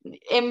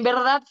 en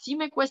verdad sí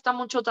me cuesta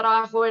mucho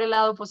trabajo ver el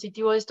lado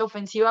positivo de esta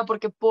ofensiva,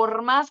 porque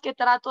por más que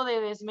trato de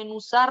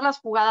desmenuzar las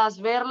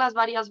jugadas, verlas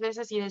varias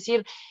veces y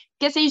decir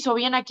qué se hizo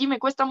bien aquí, me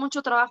cuesta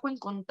mucho trabajo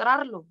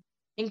encontrarlo.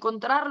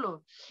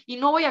 Y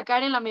no voy a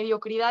caer en la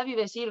mediocridad y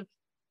decir,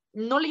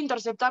 no le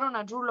interceptaron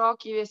a Drew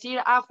Lock y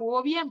decir,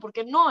 jugó bien,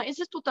 porque no,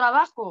 ese es tu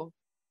trabajo.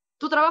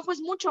 Tu trabajo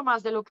es mucho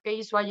más de lo que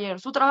hizo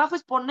ayer. Su trabajo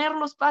es poner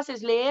los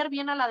pases, leer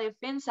bien a la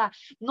defensa,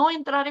 no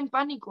entrar en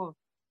pánico.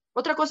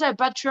 Otra cosa de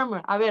Pat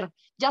Shurmur, a ver,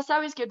 ya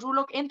sabes que Drew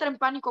Lock entra en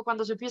pánico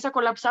cuando se empieza a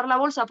colapsar la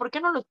bolsa. ¿Por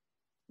qué no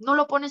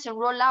lo pones en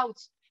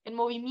rollouts, en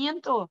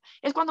movimiento?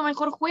 Es cuando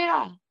mejor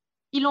juega.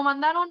 Y lo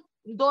mandaron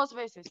 2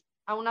 veces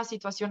a una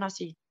situación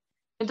así.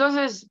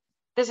 Entonces,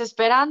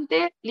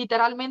 desesperante,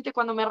 literalmente.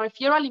 Cuando me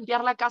refiero a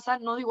limpiar la casa,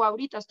 no digo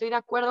ahorita, estoy de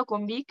acuerdo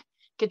con Vic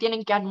que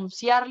tienen que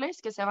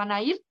anunciarles que se van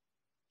a ir,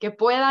 que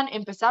puedan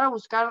empezar a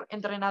buscar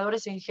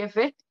entrenadores en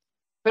jefe,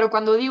 pero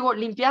cuando digo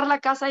limpiar la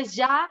casa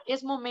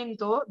es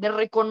momento de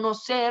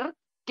reconocer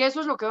que eso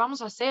es lo que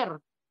vamos a hacer,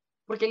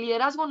 porque el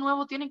liderazgo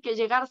nuevo tiene que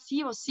llegar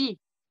sí o sí,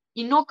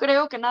 y no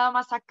creo que nada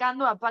más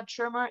sacando a Pat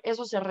Shurmur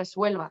eso se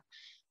resuelva,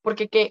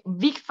 porque que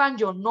Vic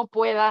Fangio no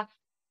pueda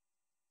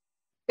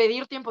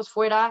pedir tiempos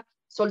fuera,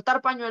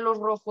 soltar pañuelos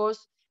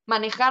rojos,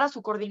 manejar a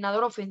su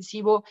coordinador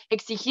ofensivo,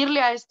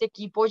 exigirle a este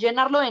equipo,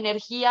 llenarlo de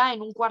energía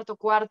en un cuarto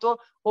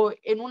o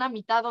en una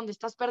mitad donde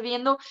estás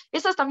perdiendo.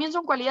 Esas también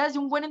son cualidades de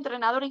un buen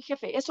entrenador en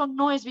jefe. Eso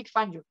no es Vic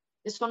Fangio.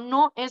 Eso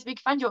no es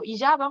Vic Fangio. Y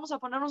ya vamos a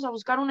ponernos a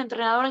buscar un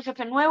entrenador en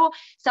jefe nuevo,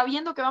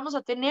 sabiendo que vamos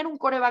a tener un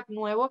quarterback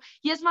nuevo.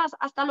 Y es más,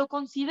 hasta lo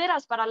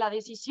consideras para la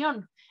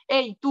decisión.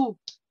 Hey, tú,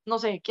 no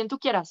sé, quien tú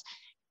quieras.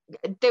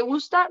 ¿Te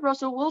gusta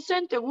Russell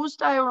Wilson? ¿Te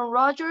gusta Aaron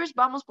Rodgers?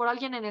 Vamos por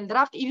alguien en el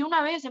draft y de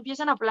una vez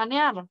empiezan a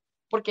planear,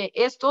 porque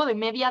esto de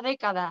media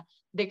década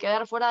de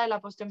quedar fuera de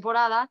la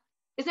postemporada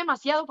es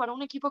demasiado para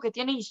un equipo que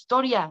tiene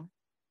historia.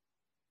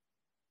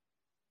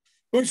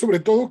 No, y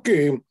sobre todo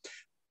que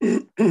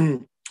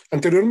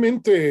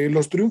anteriormente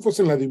los triunfos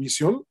en la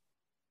división,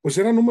 pues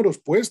eran números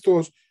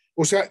puestos.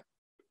 O sea,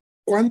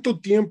 ¿cuánto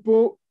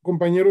tiempo,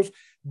 compañeros,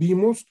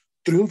 vimos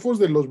triunfos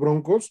de los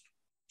Broncos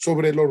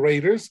sobre los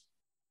Raiders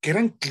que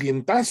eran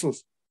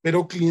clientazos,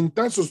 pero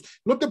clientazos?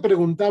 No te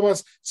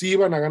preguntabas si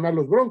iban a ganar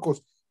los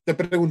Broncos, te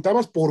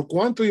preguntabas por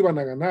cuánto iban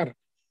a ganar.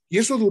 Y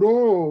eso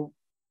duró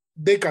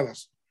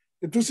décadas.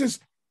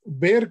 Entonces,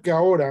 ver que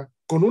ahora,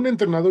 con un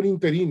entrenador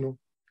interino,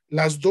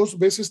 las dos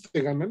veces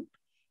te ganan,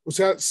 o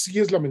sea, sí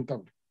es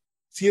lamentable,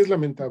 sí es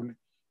lamentable.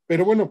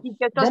 Pero bueno, Y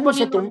que estás vamos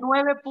a poniendo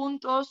tomar... 9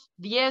 puntos,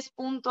 10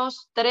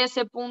 puntos,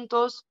 13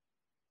 puntos.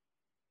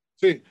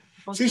 Sí,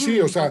 sí, sí, Imposible,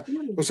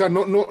 imposible. o sea,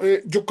 no, no,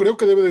 yo creo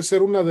que debe de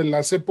ser una de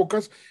las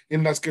épocas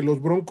en las que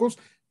los Broncos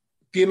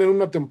tienen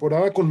una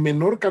temporada con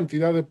menor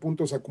cantidad de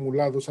puntos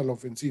acumulados a la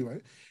ofensiva,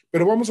 ¿eh?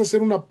 Pero vamos a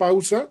hacer una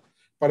pausa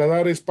para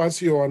dar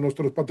espacio a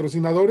nuestros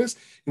patrocinadores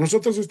y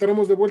nosotros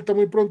estaremos de vuelta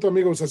muy pronto,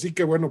 amigos, así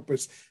que bueno,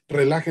 pues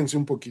relájense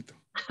un poquito.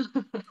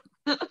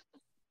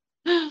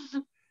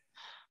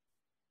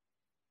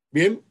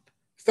 Bien,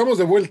 estamos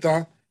de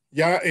vuelta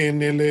ya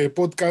en el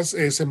podcast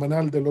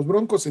semanal de los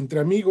Broncos entre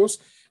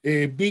amigos,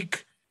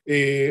 Vic,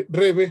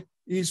 Rebe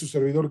y su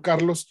servidor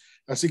Carlos.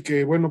 Así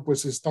que bueno,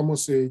 pues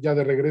estamos ya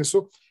de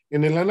regreso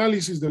en el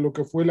análisis de lo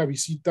que fue la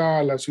visita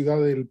a la ciudad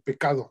del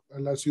pecado, a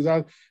la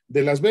ciudad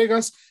de Las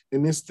Vegas,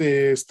 en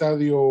este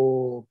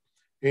estadio,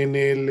 en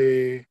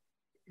el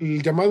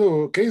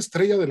llamado, ¿qué?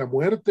 Estrella de la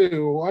Muerte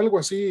o algo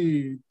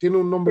así, tiene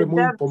un nombre The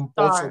muy Death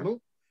pomposo, Star.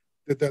 ¿no?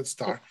 The Death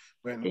Star.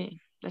 Bueno, Sí, la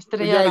pues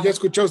estrella de la ya muerte.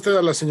 escuchó usted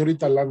a la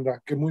señorita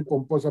Landa, que muy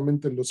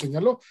pomposamente lo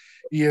señaló.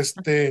 Y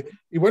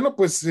bueno,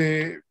 pues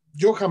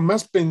yo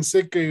jamás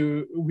pensé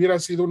que hubiera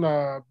sido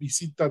una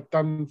visita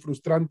tan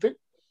frustrante.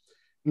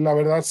 La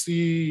verdad,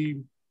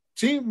 sí,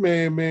 sí,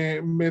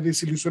 me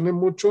desilusioné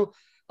mucho,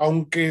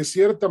 aunque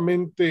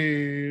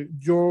ciertamente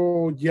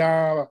yo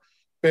ya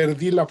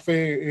perdí la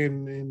fe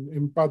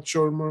en Pat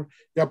Shurmur,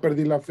 ya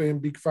perdí la fe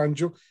en Big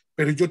Fangio,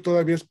 pero yo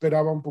todavía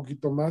esperaba un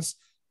poquito más,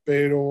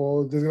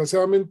 pero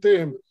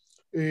desgraciadamente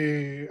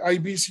hay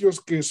vicios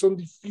que son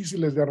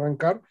difíciles de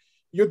arrancar.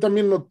 Yo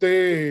también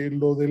noté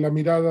lo de la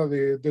mirada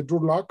de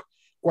Drew Lock,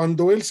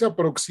 cuando él se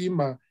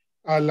aproxima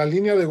a la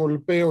línea de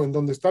golpeo en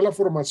donde está la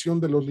formación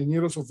de los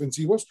linieros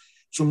ofensivos,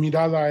 su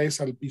mirada es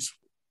al piso.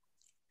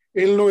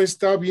 Él no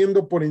está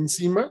viendo por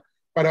encima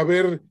para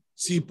ver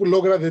si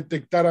logra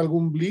detectar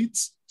algún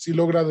blitz, si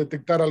logra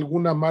detectar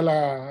alguna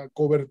mala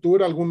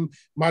cobertura, algún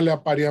mal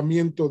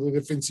apareamiento de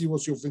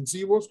defensivos y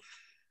ofensivos.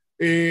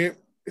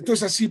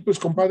 Entonces así, pues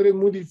compadre, es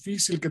muy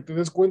difícil que te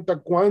des cuenta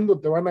cuándo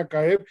te van a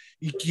caer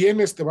y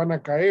quiénes te van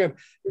a caer.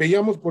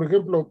 Veíamos, por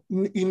ejemplo,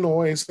 y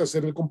no es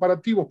hacer el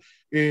comparativo,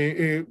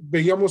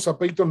 veíamos a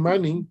Peyton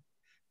Manning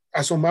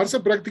asomarse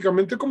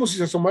prácticamente como si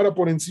se asomara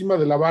por encima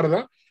de la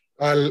barda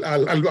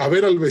a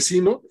ver al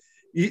vecino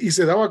y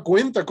se daba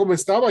cuenta cómo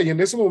estaba y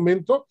en ese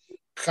momento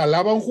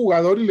jalaba a un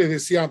jugador y le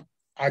decía,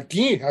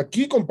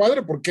 aquí,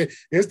 compadre, porque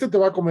este te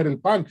va a comer el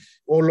pan,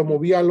 o lo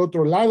movía al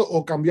otro lado,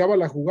 o cambiaba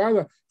la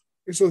jugada.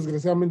 Eso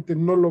desgraciadamente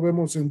no lo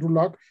vemos en Drew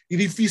Lock y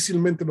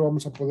difícilmente lo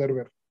vamos a poder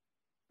ver.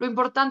 Lo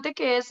importante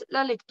que es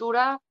la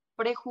lectura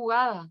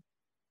prejugada.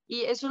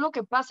 Y eso es lo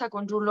que pasa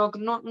con Drew Lock.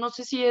 No, no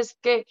sé si es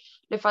que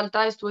le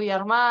falta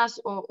estudiar más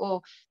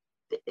o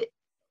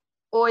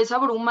es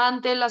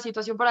abrumante la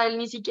situación para él.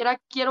 Ni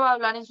siquiera quiero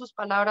hablar en sus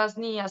palabras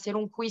ni hacer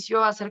un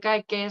juicio acerca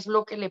de qué es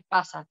lo que le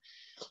pasa.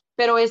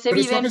 Pero es Pero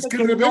 ¿sabes evidente qué,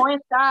 que no Rebe?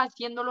 está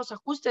haciendo los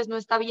ajustes, no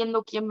está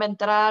viendo quién va a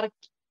entrar,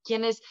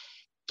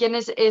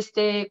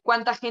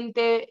 cuánta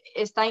gente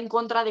está en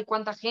contra de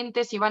cuánta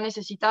gente, si va a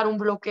necesitar un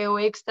bloqueo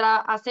extra.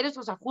 Hacer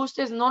esos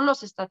ajustes no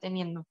los está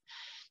teniendo.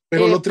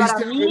 Pero lo Para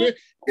triste, mí Rebe,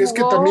 es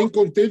que también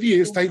jugó. con Teddy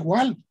está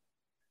igual.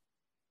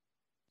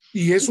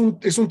 Y es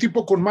un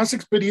tipo con más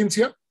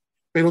experiencia,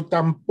 pero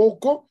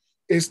tampoco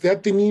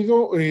ha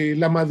tenido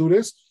la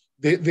madurez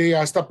de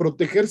hasta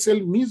protegerse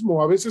él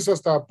mismo, a veces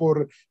hasta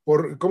por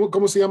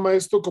 ¿cómo se llama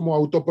esto? Como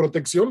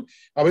autoprotección.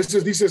 A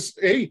veces dices,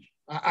 hey,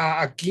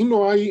 aquí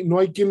no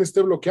hay quien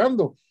esté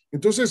bloqueando.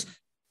 Entonces,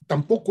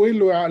 tampoco él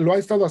lo ha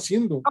estado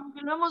haciendo.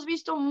 Aunque lo hemos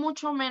visto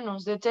mucho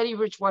menos de Teddy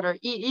Bridgewater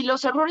y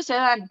los errores se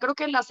dan. Creo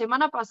que la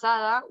semana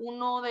pasada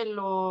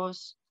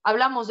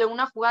hablamos de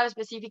una jugada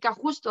específica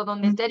justo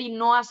donde Teddy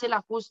no hace el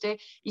ajuste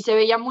y se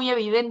veía muy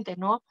evidente,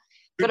 ¿no?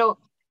 Pero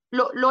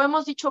lo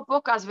hemos dicho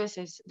pocas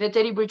veces de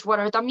Teddy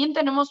Bridgewater. También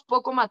tenemos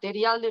poco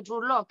material de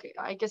Drew Lock,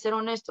 hay que ser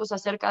honestos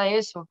acerca de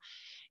eso.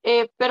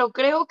 Pero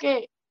creo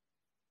que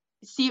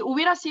si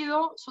hubiera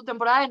sido su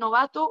temporada de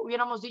novato,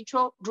 hubiéramos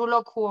dicho Drew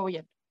Lock jugó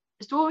bien.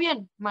 Estuvo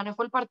bien,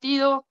 manejó el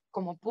partido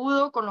como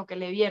pudo, con lo que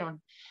le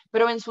dieron.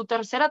 Pero en su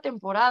tercera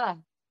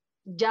temporada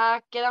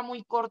ya queda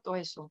muy corto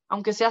eso,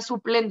 aunque sea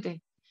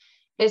suplente.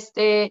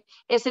 Este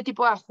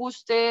tipo de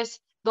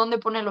ajustes, dónde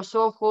pone los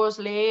ojos,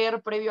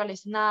 leer previo al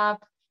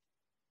snap,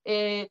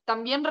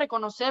 también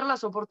reconocer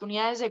las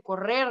oportunidades de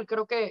correr.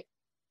 Creo que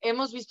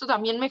hemos visto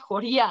también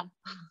mejoría,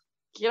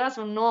 quieras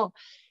o no.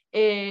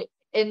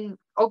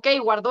 Ok,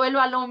 guardó el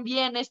balón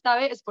bien esta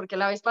vez, porque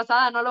la vez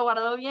pasada no lo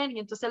guardó bien y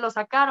entonces lo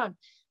sacaron.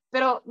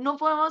 Pero no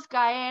podemos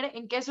caer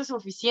en que eso es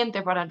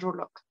suficiente para Drew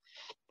Lock.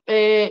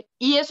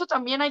 Y eso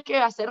también hay que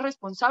hacer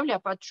responsable a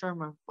Pat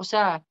Shurmur. O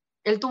sea,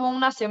 él tuvo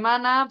una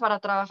semana para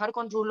trabajar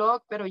con Drew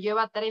Lock, pero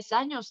lleva 3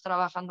 años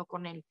trabajando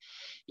con él.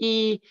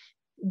 Y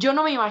yo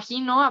no me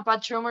imagino a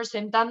Pat Shurmur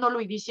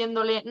sentándolo y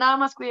diciéndole, nada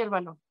más cuida el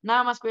balón,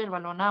 nada más cuida el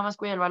balón, nada más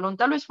cuida el balón.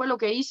 Tal vez fue lo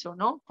que hizo,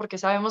 ¿no? Porque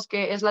sabemos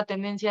que es la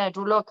tendencia de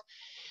Drew Lock.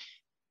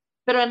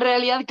 Pero en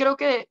realidad creo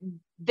que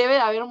debe de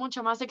haber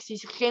mucha más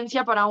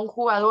exigencia para un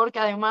jugador que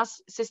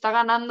además se está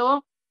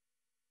ganando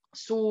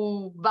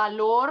su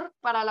valor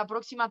para la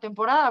próxima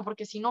temporada,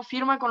 porque si no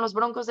firma con los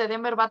Broncos de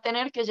Denver va a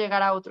tener que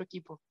llegar a otro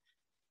equipo.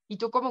 Y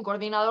tú como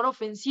coordinador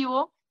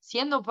ofensivo,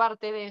 siendo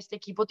parte de este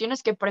equipo,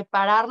 tienes que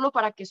prepararlo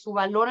para que su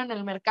valor en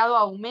el mercado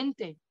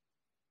aumente.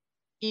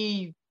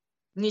 Y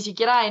ni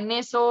siquiera en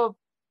eso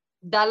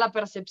da la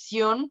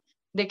percepción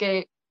de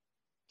que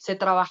se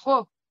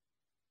trabajó.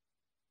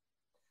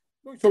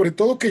 Sobre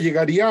todo que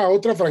llegaría a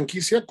otra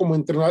franquicia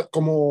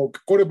como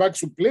quarterback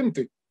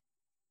suplente.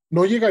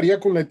 No llegaría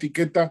con la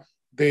etiqueta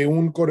de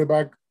un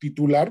quarterback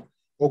titular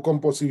o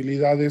con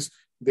posibilidades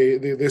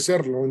de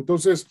serlo.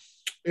 Entonces,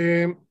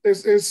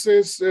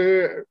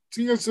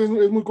 sí, es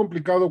muy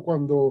complicado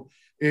cuando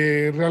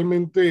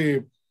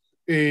realmente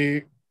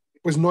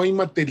pues no hay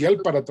material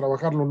para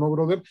trabajarlo, ¿no,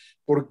 brother?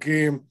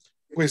 Porque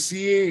pues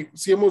sí,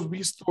 sí hemos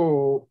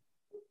visto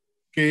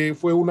que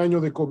fue un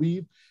año de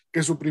COVID,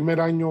 que su primer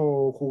año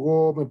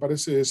jugó, me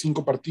parece,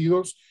 5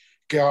 partidos,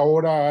 que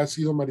ahora ha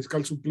sido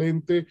mariscal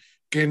suplente,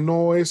 que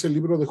no es el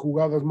libro de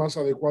jugadas más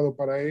adecuado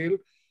para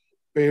él,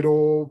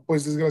 pero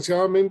pues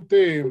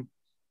desgraciadamente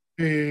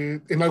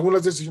en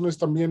algunas decisiones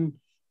también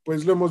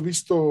pues lo hemos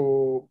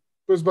visto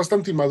pues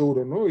bastante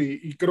inmaduro, ¿no?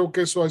 Y creo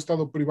que eso ha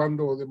estado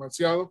privando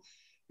demasiado.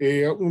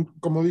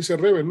 Como dice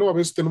Rebe, ¿no? A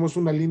veces tenemos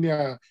una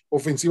línea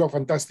ofensiva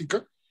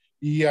fantástica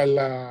y a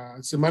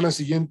la semana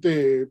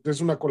siguiente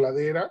es una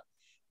coladera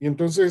y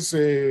entonces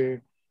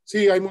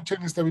sí, hay mucha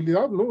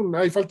inestabilidad, ¿no?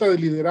 Hay falta de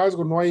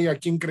liderazgo, no hay a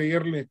quién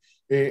creerle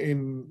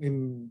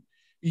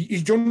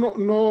y yo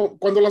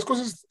cuando las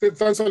cosas te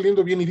están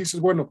saliendo bien y dices,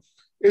 bueno,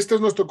 este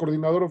es nuestro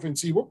coordinador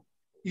ofensivo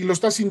y lo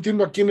estás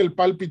sintiendo aquí en el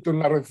pálpito, en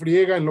la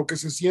refriega, en lo que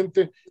se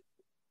siente,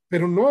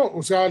 pero no,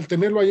 o sea, al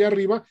tenerlo allá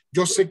arriba,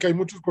 yo sé que hay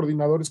muchos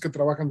coordinadores que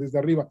trabajan desde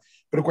arriba,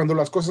 pero cuando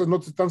las cosas no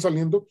te están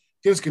saliendo,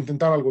 tienes que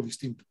intentar algo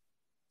distinto.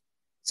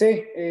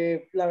 Sí,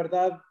 la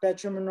verdad,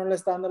 Petro no le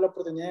está dando la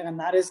oportunidad de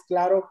ganar. Es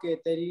claro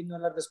que Terry no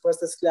es la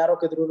respuesta, es claro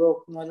que Drew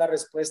Lock no es la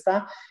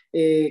respuesta.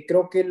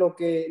 Creo que lo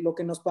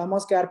que nos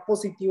podemos quedar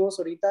positivos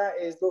ahorita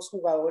es los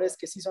jugadores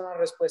que sí son la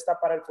respuesta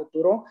para el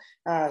futuro,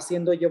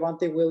 siendo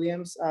Javonte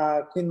Williams,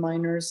 Quinn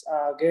Miners,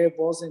 Gary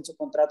Bowles en su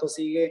contrato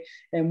sigue,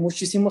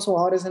 muchísimos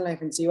jugadores en la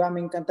defensiva. Me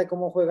encanta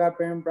cómo juega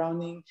Baron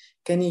Browning,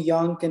 Kenny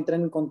Young, que entra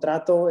en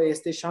contrato,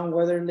 Sean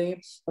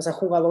Weatherly, o sea,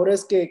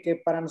 jugadores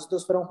que para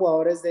nosotros fueron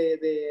jugadores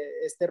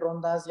de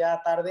rondas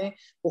ya tarde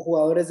o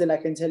jugadores de la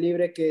agencia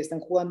libre que están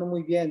jugando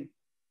muy bien.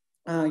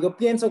 Yo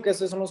pienso que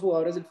esos son los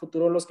jugadores del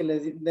futuro los que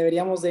les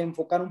deberíamos de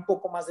enfocar un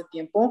poco más de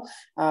tiempo,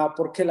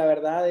 porque la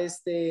verdad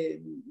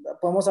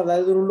podemos hablar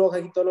de Drew Lock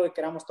y todo lo que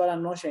queramos toda la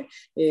noche,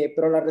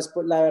 pero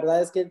la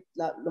verdad es que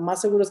lo más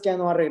seguro es que ya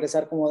no va a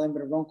regresar como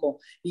Denver Bronco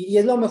y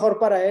es lo mejor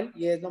para él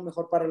y es lo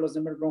mejor para los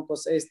Denver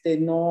Broncos.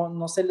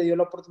 No se le dio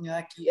la oportunidad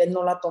aquí, él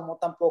no la tomó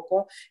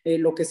tampoco,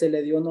 lo que se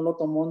le dio no lo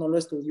tomó, no lo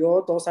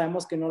estudió, todos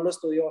sabemos que no lo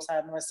estudió, o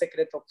sea, no es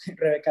secreto,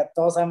 Rebeca,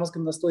 todos sabemos que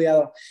no ha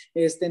estudiado,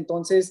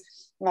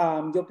 entonces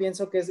yo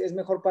pienso que es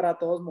mejor para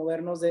todos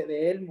movernos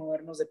de él,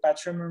 movernos de Pat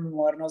Shurmur,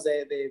 movernos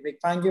de Vic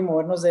Fangio,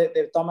 movernos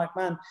de Tom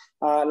McMahon.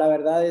 La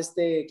verdad,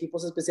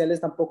 equipos especiales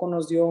tampoco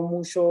nos dio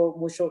mucho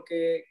con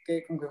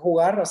que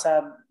jugar, o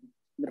sea,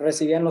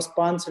 recibían los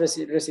punts,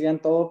 recibían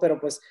todo, pero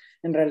pues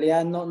en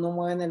realidad no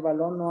mueven el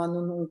balón, no dan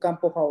un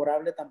campo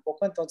favorable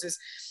tampoco. Entonces,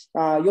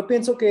 yo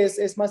pienso que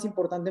es más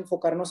importante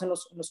enfocarnos en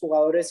los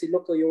jugadores y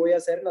lo que yo voy a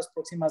hacer las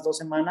próximas 2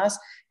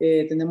 semanas.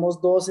 Tenemos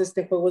 2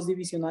 juegos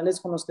divisionales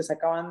con los que se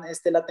acaban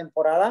la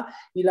temporada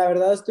y la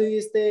verdad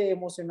estoy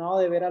emocionado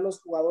de ver a los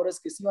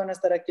jugadores que sí van a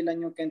estar aquí el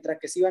año que entra,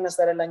 que sí van a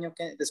estar el año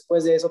que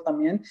después de eso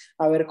también,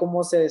 a ver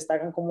cómo se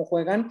destacan, cómo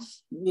juegan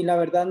y la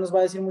verdad nos va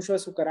a decir mucho de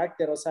su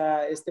carácter, o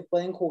sea,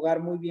 pueden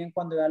jugar muy muy bien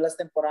cuando ya la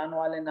temporada no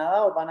vale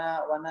nada o van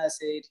a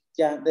decidir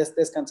ya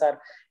descansar.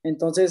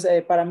 Entonces,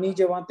 para mí,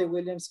 Javonte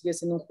Williams sigue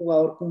siendo un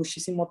jugador con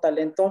muchísimo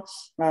talento.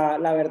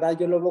 La verdad,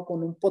 yo lo veo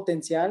con un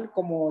potencial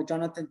como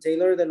Jonathan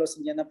Taylor de los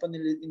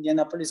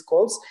Indianapolis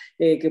Colts,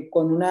 que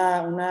con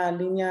una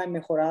línea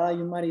mejorada y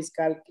un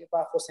mariscal que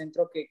bajo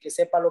centro que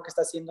sepa lo que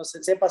está haciendo,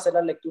 sepa hacer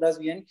las lecturas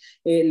bien,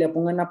 le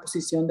ponga en la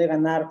posición de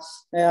ganar.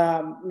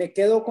 Me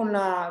quedo con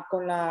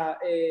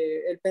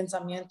el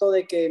pensamiento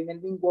de que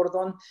Melvin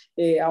Gordon,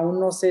 aún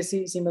no sé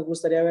si me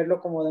gustaría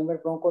verlo como Denver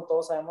Bronco.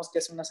 Todos sabemos que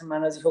hace unas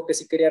semanas dijo que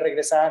sí quería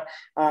regresar.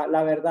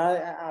 La verdad,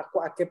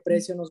 a qué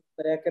precio nos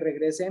gustaría que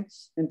regrese.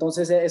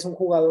 Entonces es un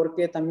jugador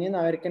que también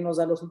a ver qué nos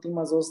da los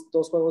últimos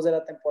dos juegos de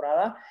la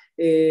temporada.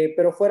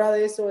 Pero fuera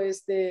de eso,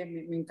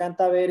 me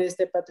encanta ver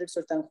Patrick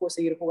Surtain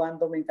seguir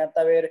jugando, me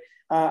encanta ver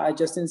a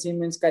Justin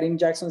Simmons, Kareem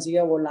Jackson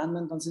sigue volando,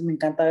 entonces me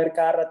encanta ver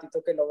cada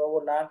ratito que lo veo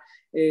volar.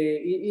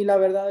 Y la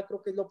verdad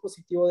creo que es lo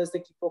positivo de este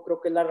equipo,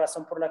 creo que es la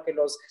razón por la que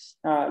los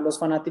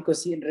fanáticos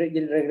sí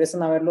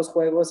regresan a ver los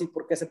juegos y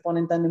por qué se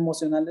ponen tan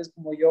emocionales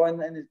como yo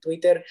en el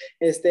Twitter,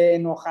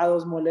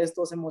 enojados,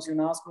 molestos,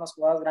 emocionados con las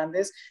jugadas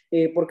grandes,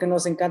 porque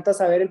nos encanta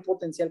saber el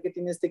potencial que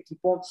tiene este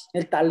equipo,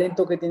 el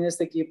talento que tiene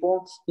este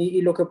equipo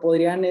y lo que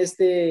podrían,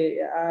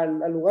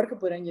 al lugar que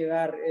podrían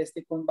llegar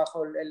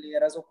bajo el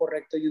liderazgo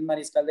correcto y un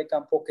mariscal de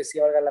campo que sí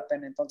valga la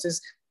pena.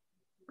 Entonces,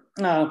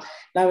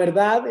 la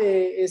verdad,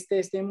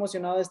 estoy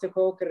emocionado de este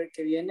juego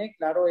que viene.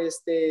 Claro,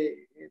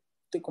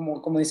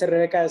 como dice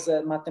Rebeca,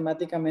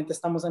 matemáticamente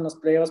estamos en los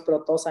playoffs,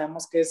 pero todos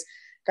sabemos que es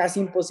casi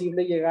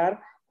imposible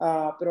llegar.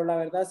 Pero la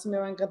verdad sí me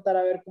va a encantar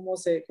a ver cómo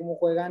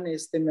juegan.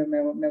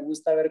 Me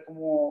gusta ver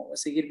cómo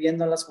seguir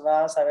viendo las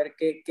jugadas, a ver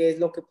qué es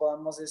lo que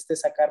podamos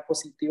sacar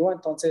positivo.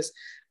 Entonces,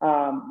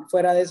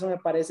 fuera de eso, me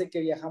parece que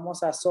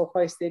viajamos a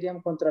SoFi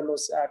Stadium contra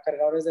los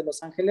Cargadores de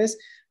Los Ángeles.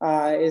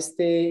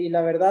 Y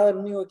la verdad, el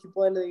único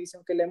equipo de la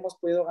división que le hemos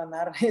podido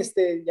ganar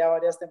ya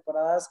varias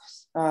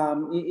temporadas.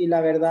 Y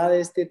la verdad,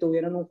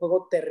 tuvieron un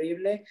juego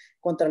terrible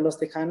contra los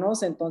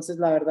Tejanos. Entonces,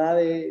 la verdad,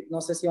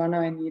 no sé si van a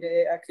venir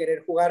a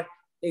querer jugar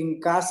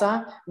en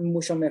casa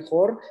mucho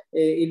mejor,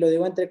 y lo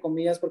digo entre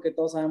comillas porque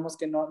todos sabemos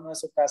que no es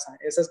su casa,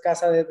 esa es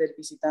casa del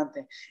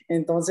visitante.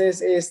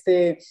 Entonces,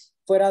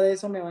 fuera de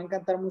eso, me va a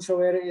encantar mucho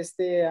ver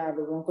a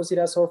los Broncos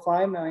ir a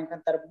SoFi, me va a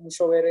encantar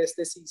mucho ver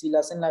si le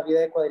hacen la vida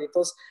de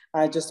cuadritos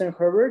a Justin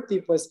Herbert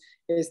y pues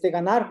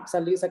ganar,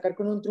 sacar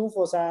con un triunfo,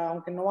 o sea,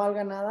 aunque no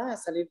valga nada,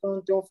 salir con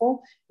un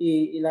triunfo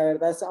y la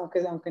verdad es,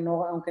 aunque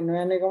no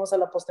ya llegamos a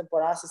la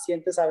postemporada, se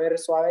siente saber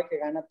suave que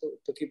gana tu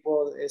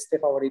equipo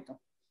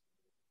favorito.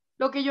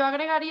 Lo que yo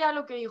agregaría a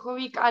lo que dijo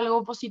Vic,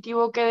 algo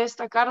positivo que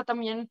destacar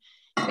también,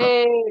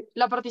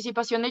 la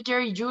participación de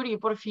Jerry Jeudy.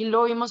 Por fin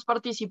lo vimos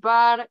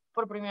participar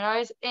por primera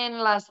vez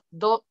en las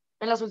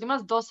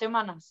últimas 2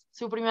 semanas.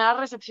 Su primera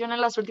recepción en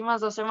las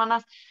últimas 2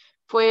 semanas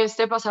fue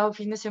este pasado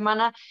fin de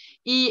semana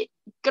y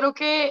creo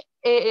que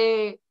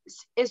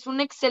es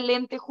un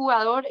excelente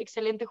jugador,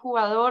 excelente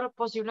jugador.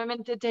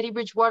 Posiblemente Teddy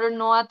Bridgewater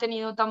no ha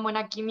tenido tan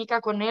buena química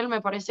con él.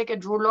 Me parece que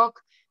Drew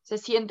Lock se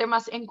siente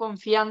más en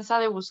confianza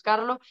de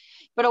buscarlo,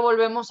 pero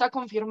volvemos a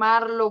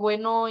confirmar lo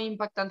bueno e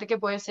impactante que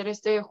puede ser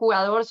este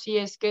jugador si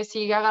es que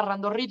sigue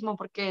agarrando ritmo,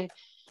 porque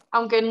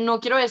aunque no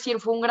quiero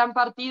decir fue un gran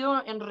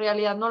partido, en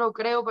realidad no lo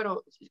creo,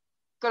 pero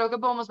creo que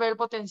podemos ver el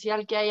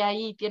potencial que hay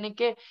ahí, tiene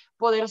que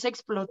poderse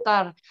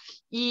explotar.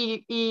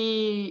 Y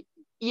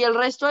el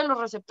resto de los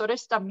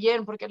receptores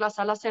también, porque las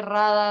alas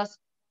cerradas,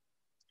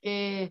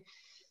 eh,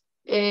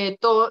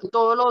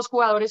 todos los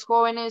jugadores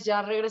jóvenes,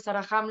 ya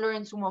regresará Hamler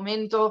en su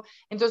momento.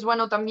 Entonces,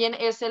 bueno, también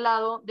ese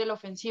lado de la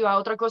ofensiva.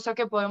 Otra cosa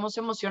que podemos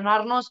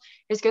emocionarnos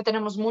es que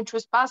tenemos mucho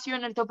espacio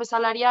en el tope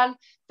salarial,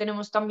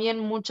 tenemos también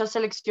muchas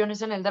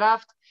selecciones en el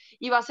draft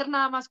y va a ser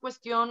nada más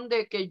cuestión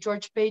de que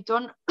George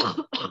Payton,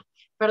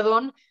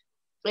 perdón,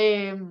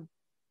 eh,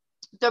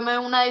 tome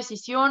una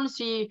decisión,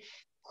 si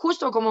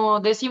justo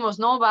como decimos,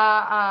 ¿no?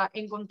 Va a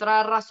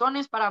encontrar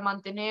razones para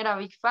mantener a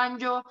Vic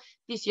Fangio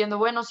diciendo,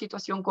 bueno,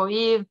 situación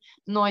COVID,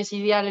 no es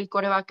ideal el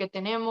coreback que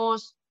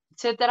tenemos,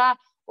 etcétera,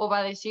 o va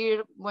a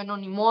decir, bueno,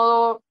 ni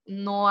modo,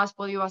 no has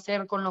podido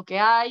hacer con lo que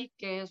hay,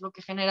 que es lo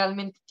que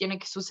generalmente tiene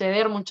que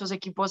suceder. Muchos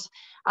equipos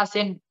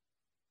hacen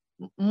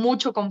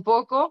mucho con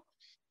poco,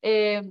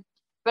 eh,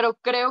 pero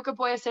creo que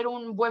puede ser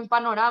un buen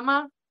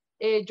panorama.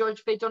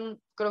 George Payton,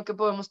 creo que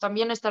podemos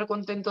también estar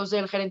contentos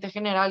del gerente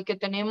general que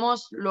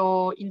tenemos,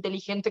 lo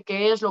inteligente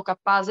que es, lo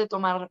capaz de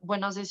tomar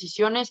buenas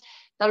decisiones.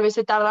 Tal vez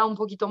se tarda un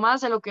poquito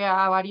más de lo que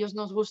a varios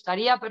nos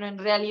gustaría, pero en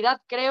realidad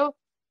creo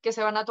que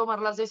se van a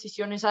tomar las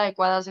decisiones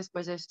adecuadas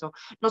después de esto.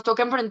 Nos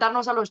toca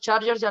enfrentarnos a los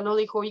Chargers, ya lo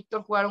dijo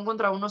Víctor, jugaron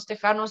contra unos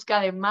Tejanos que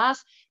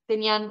además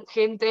tenían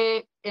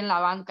gente en la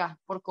banca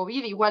por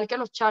COVID, igual que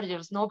los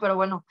Chargers, ¿no? Pero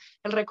bueno,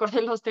 el récord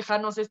de los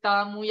Tejanos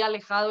estaba muy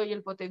alejado y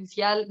el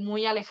potencial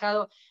muy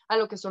alejado a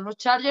lo que son los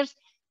Chargers.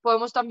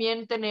 Podemos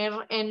también tener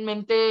en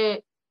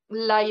mente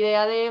la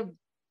idea de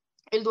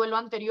el duelo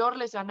anterior,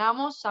 les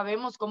ganamos,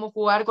 sabemos cómo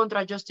jugar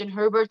contra Justin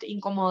Herbert,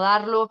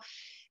 incomodarlo,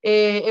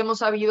 hemos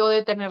sabido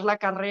detener la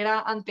carrera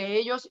ante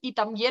ellos y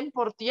también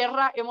por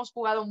tierra hemos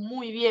jugado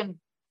muy bien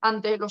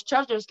ante los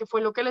Chargers, que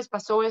fue lo que les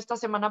pasó esta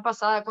semana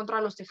pasada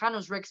contra los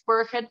Tejanos. Rex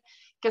Burkhead,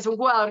 que es un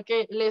jugador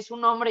que lees su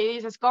nombre y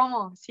dices,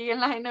 ¿cómo? ¿Sigue en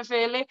la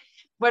NFL?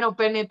 Bueno,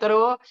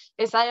 penetró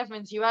esa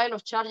defensiva de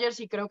los Chargers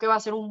y creo que va a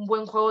ser un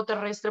buen juego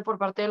terrestre por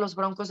parte de los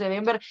Broncos de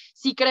Denver.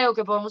 Sí creo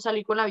que podemos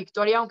salir con la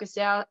victoria, aunque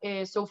sea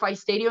SoFi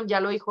Stadium,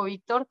 ya lo dijo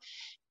Víctor.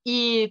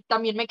 Y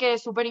también me quedé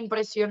súper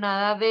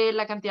impresionada de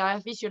la cantidad de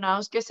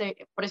aficionados que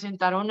se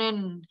presentaron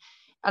en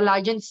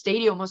Allegiant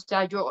Stadium. O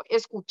sea, yo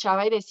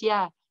escuchaba y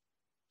decía,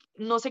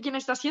 no sé quién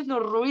está haciendo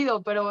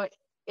ruido, pero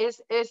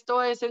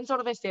esto es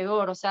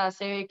ensordecedor. O sea,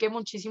 se ve que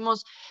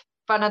muchísimos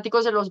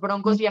fanáticos de los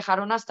Broncos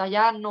viajaron hasta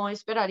allá. No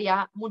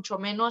esperaría mucho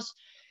menos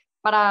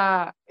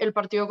para el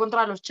partido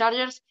contra los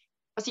Chargers.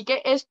 Así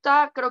que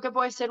esta creo que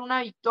puede ser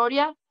una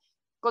victoria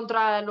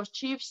contra los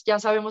Chiefs. Ya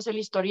sabemos el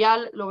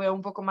historial, lo veo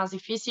un poco más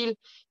difícil.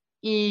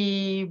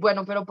 Y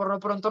bueno, pero por lo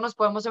pronto nos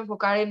podemos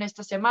enfocar en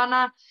esta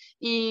semana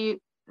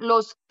y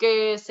los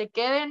que se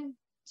queden,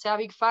 sea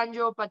Big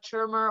Fangio, Pat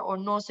Shurmur o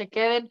no se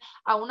queden,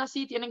 aún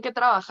así tienen que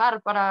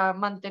trabajar para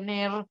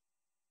mantener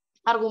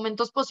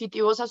argumentos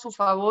positivos a su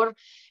favor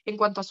en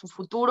cuanto a su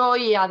futuro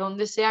y a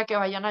donde sea que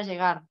vayan a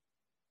llegar.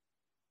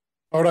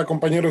 Ahora,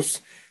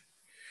 compañeros,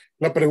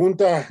 la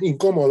pregunta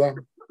incómoda.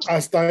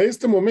 Hasta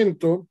este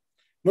momento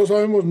no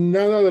sabemos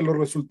nada de los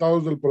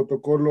resultados del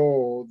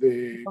protocolo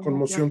de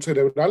conmoción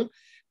cerebral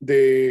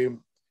de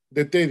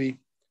Teddy.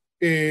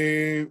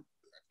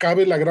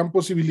 Cabe la gran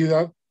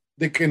posibilidad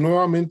de que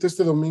nuevamente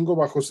este domingo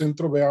bajo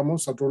centro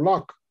veamos a Drew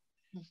Lock.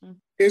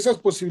 Esas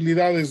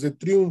posibilidades de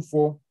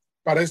triunfo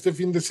para este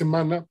fin de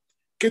semana,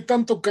 ¿qué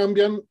tanto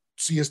cambian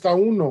si está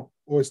uno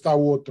o está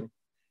u otro?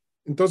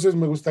 Entonces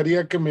me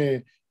gustaría que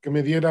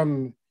me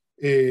dieran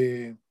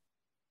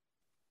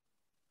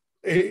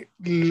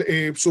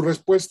su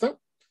respuesta,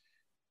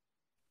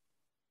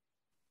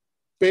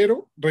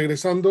 pero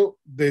regresando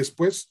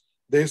después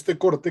de este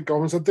corte que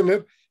vamos a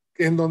tener,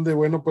 en donde,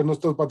 bueno, pues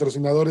nuestros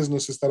patrocinadores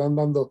nos estarán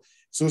dando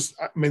sus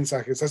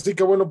mensajes. Así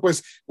que, bueno,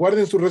 pues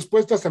guarden sus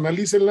respuestas,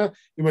 analícenla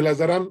y me las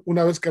darán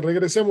una vez que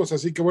regresemos.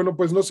 Así que, bueno,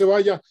 pues no se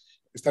vaya,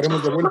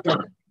 estaremos de vuelta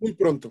muy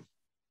pronto.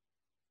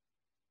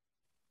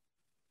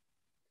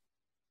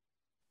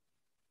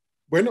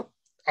 Bueno,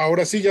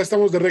 ahora sí, ya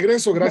estamos de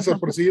regreso. Gracias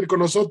por seguir con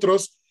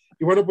nosotros.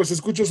 Y bueno, pues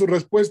escucho sus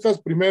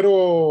respuestas.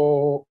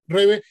 Primero,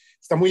 Rebe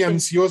está muy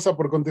ansiosa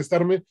por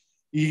contestarme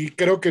y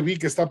creo que vi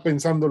que está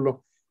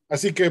pensándolo.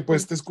 Así que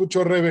pues te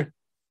escucho, Rebe.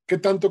 ¿Qué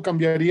tanto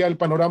cambiaría el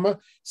panorama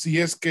si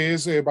es que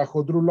es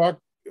bajo Drew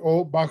Lock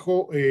o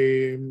bajo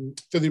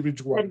Teddy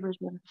Bridgewater?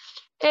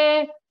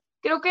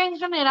 Creo que en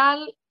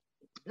general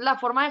la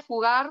forma de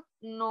jugar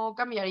no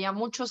cambiaría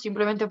mucho,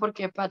 simplemente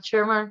porque Pat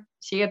Shurmur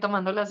sigue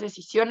tomando las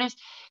decisiones.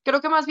 Creo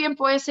que más bien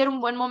puede ser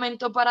un buen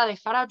momento para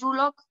dejar a Drew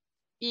Lock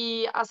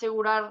y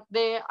asegurar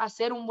de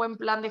hacer un buen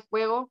plan de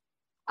juego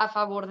a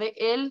favor de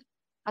él,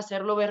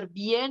 hacerlo ver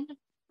bien,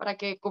 para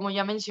que, como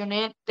ya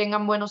mencioné,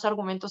 tengan buenos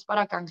argumentos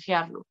para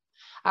canjearlo.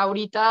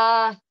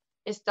 Ahorita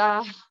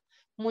está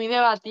muy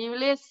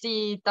debatible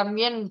si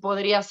también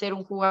podría ser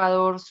un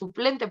jugador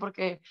suplente,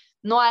 porque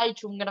no ha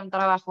hecho un gran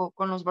trabajo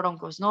con los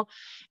Broncos, ¿no?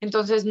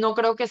 Entonces no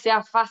creo que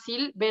sea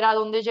fácil ver a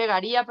dónde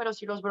llegaría, pero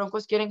si los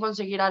Broncos quieren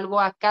conseguir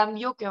algo a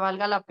cambio que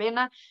valga la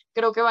pena,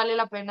 creo que vale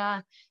la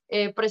pena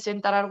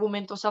presentar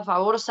argumentos a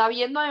favor,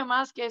 sabiendo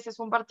además que ese es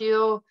un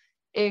partido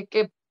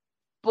que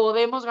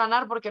podemos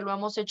ganar porque lo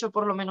hemos hecho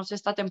por lo menos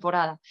esta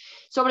temporada.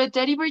 Sobre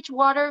Teddy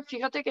Bridgewater,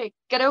 fíjate que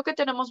creo que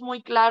tenemos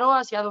muy claro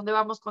hacia dónde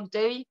vamos con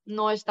Teddy,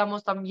 no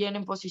estamos también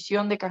en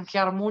posición de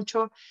canjear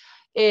mucho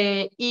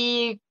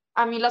y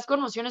a mí las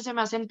conmociones se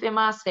me hacen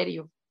tema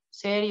serio.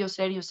 Serio,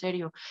 serio,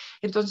 serio.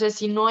 Entonces,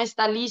 si no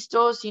está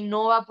listo, si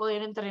no va a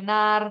poder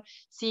entrenar,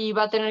 si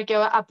va a tener que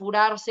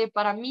apurarse,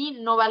 para mí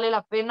no vale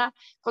la pena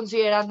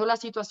considerando la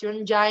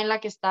situación ya en la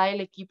que está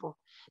el equipo.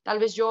 Tal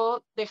vez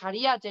yo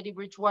dejaría a Teddy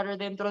Bridgewater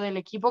dentro del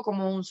equipo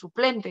como un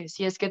suplente,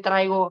 si es que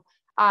traigo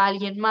a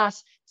alguien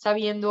más,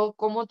 sabiendo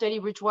cómo Teddy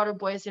Bridgewater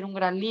puede ser un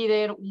gran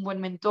líder, un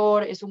buen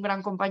mentor, es un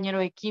gran compañero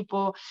de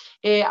equipo,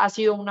 ha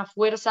sido una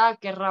fuerza,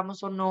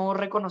 querramos o no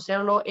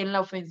reconocerlo, en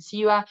la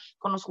ofensiva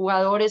con los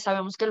jugadores,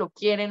 sabemos que lo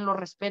quieren, lo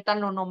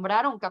respetan, lo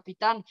nombraron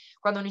capitán,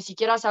 cuando ni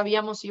siquiera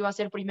sabíamos si iba a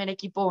ser primer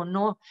equipo o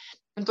no.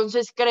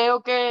 Entonces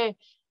creo que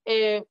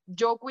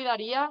yo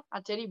cuidaría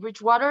a Teddy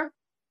Bridgewater.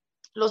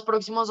 Los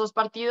próximos 2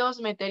 partidos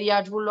metería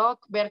a Drew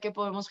Lock, ver qué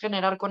podemos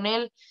generar con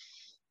él.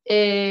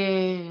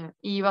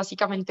 Y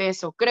básicamente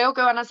eso. ¿Creo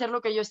que van a hacer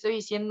lo que yo estoy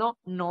diciendo?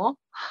 No.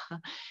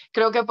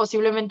 Creo que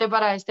posiblemente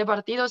para este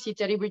partido, si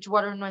Teddy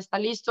Bridgewater no está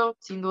listo,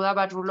 sin duda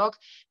va Drew Lock,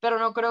 pero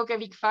no creo que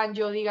Big Fan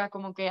yo diga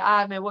como que,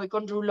 me voy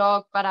con Drew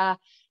Lock para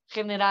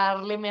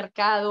generarle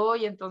mercado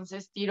y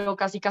entonces tiro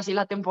casi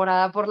la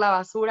temporada por la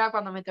basura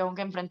cuando me tengo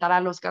que enfrentar a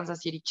los Kansas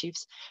City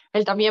Chiefs.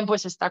 Él también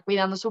pues está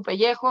cuidando su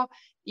pellejo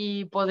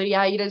y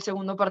podría ir el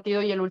segundo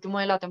partido y el último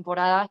de la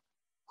temporada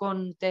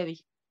con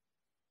Teddy.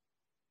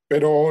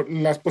 Pero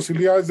las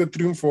posibilidades de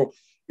triunfo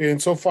en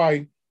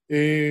SoFi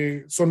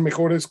son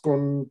mejores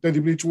con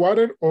Teddy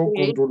Bridgewater o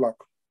con Drew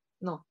Lock.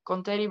 No,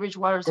 con Teddy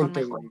Bridgewater son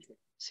mejores.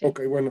 Sí.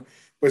 Ok, bueno,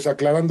 pues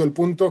aclarando el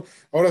punto.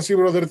 Ahora sí,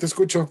 brother, te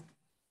escucho.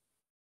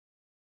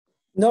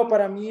 No,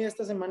 para mí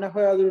esta semana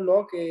juega Drew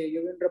Lock.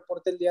 Yo vi un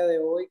reporte el día de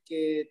hoy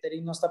que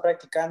Terry no está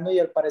practicando y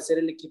al parecer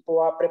el equipo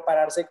va a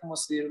prepararse como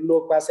si Drew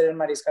Lock va a ser el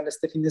mariscal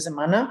este fin de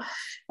semana.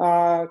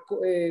 Ah,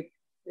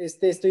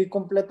 estoy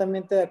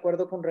completamente de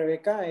acuerdo con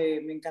Rebeca.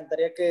 Me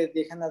encantaría que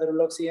dejen a Drew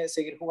Lock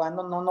seguir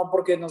jugando, no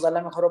porque nos da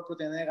la mejor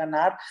oportunidad de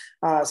ganar,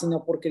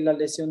 sino porque la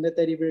lesión de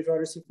Teddy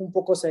Bridgewater sí fue un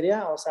poco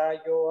seria. O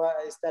sea, yo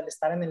al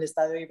estar en el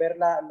estadio y ver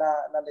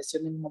la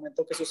lesión en el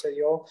momento que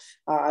sucedió,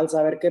 al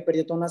saber que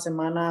perdió toda una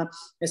semana,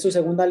 es su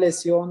segunda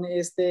lesión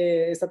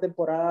esta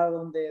temporada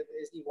donde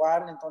es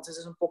igual, entonces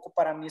es un poco,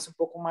 para mí es un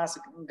poco más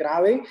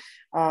grave.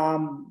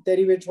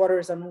 Teddy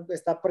Bridgewater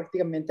está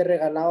prácticamente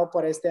regalado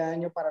para este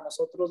año para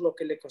nosotros, lo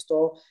que le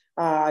costó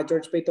a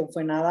George Payton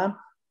fue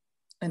nada.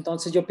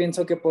 Entonces yo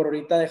pienso que por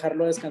ahorita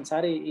dejarlo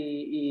descansar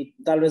y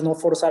tal vez no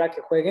forzar a que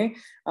juegue.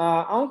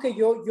 Aunque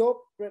yo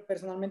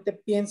personalmente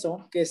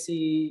pienso que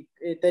si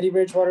Teddy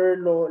Bridgewater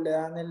le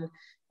dan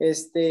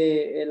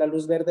la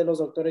luz verde los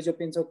doctores, yo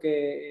pienso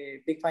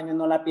que Big Fangio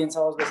no la piensa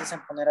dos veces en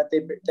poner a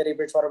Teddy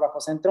Bridgewater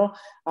bajo centro.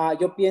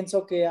 Yo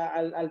pienso que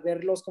al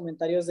ver los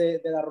comentarios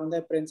de la ronda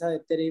de prensa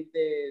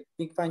de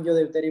Big Fangio,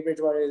 de Teddy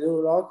Bridgewater y de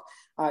Drew Lock,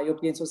 yo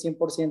pienso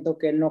 100%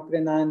 que él no cree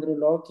nada en Drew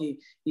Lock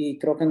y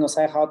creo que nos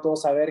ha dejado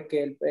todos saber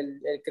que él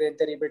cree en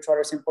Teddy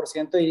Bridgewater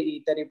 100%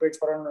 y Teddy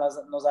Bridgewater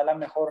nos da la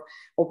mejor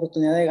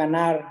oportunidad de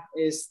ganar.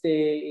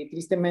 Y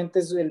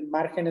tristemente el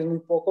margen es muy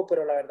poco,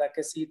 pero la verdad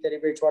que sí, Teddy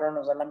Bridgewater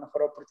nos da la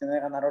mejor oportunidad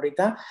de ganar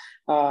ahorita.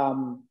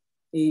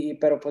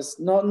 Pero pues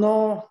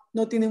no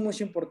tiene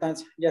mucha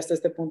importancia ya hasta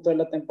este punto de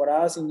la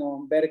temporada,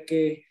 sino ver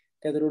que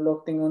Drew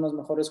Lock tenga unos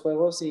mejores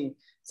juegos y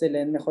se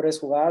leen mejores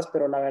jugadas,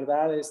 pero la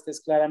verdad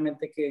es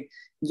claramente que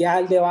ya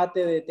el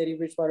debate de Teddy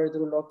Bridgewater y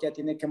Drew Lock ya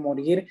tiene que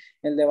morir.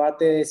 El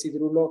debate de si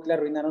Drew Lock le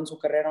arruinaron su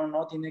carrera o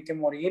no tiene que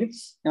morir.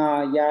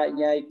 Ya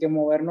hay que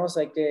movernos,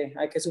 hay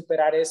que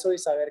superar eso y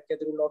saber que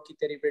Drew Lock y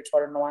Teddy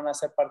Bridgewater no van a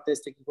ser parte de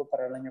este equipo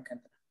para el año que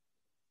entra.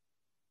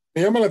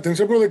 Me llama la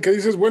atención, bro, de que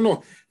dices,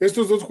 bueno,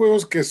 estos dos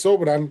juegos que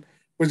sobran,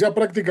 pues ya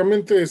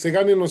prácticamente se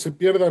ganen o se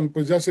pierdan,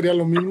 pues ya sería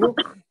lo mismo.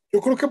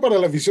 Yo creo que para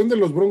la afición de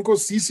los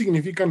Broncos sí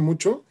significan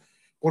mucho,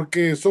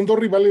 porque son dos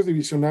rivales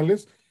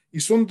divisionales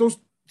y son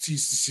dos, si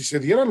se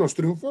dieran los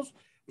triunfos,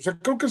 o sea,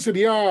 creo que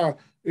sería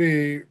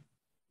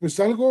pues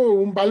algo,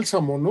 un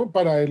bálsamo, ¿no?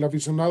 Para el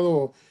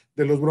aficionado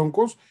de los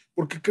Broncos,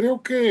 porque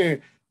creo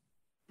que,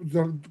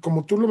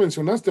 como tú lo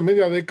mencionaste,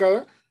 media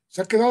década,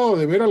 se ha quedado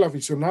de ver al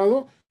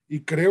aficionado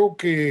y creo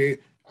que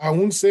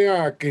aún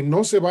sea que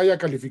no se vaya a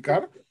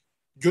calificar,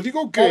 yo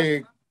digo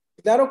que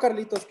Claro,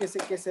 Carlitos, que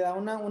se da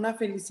una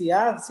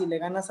felicidad si le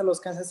ganas a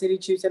los Kansas City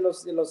Chiefs y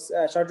a los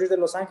Chargers de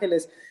Los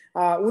Ángeles.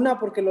 Una,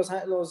 porque los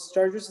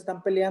Chargers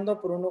están peleando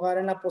por un lugar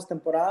en la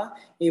postemporada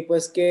y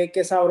pues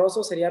qué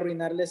sabroso sería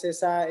arruinarles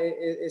esa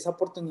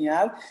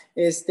oportunidad.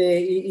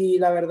 Y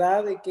la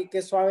verdad,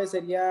 qué suave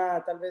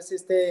sería tal vez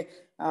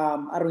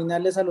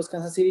arruinarles a los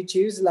Kansas City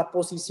Chiefs la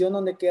posición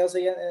donde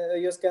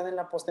ellos quedan en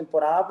la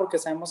postemporada, porque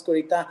sabemos que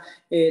ahorita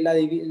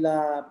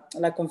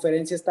la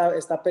conferencia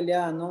está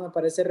peleada, ¿no? Me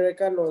parece,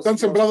 Rebeca, están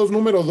sembrados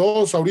número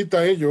dos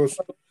ahorita ellos.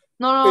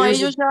 No, Ellos,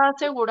 ellos ya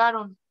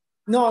aseguraron.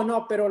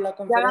 No, pero la Ya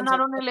conferencia,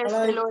 ganaron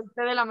el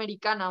oeste de la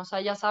americana, o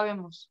sea, ya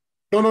sabemos.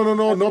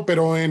 no,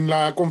 pero en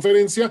la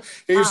conferencia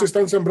ellos Ah,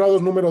 están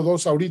sembrados número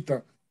dos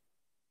ahorita.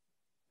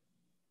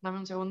 dame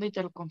un segundo y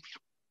te lo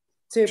confirmo.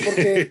 sí,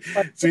 porque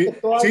parece que Sí,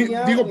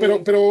 todavía, digo,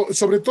 pero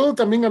sobre todo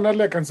también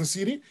ganarle a Kansas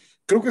City,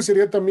 creo que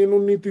sería también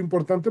un hito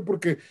importante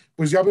porque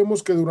pues ya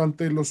vemos que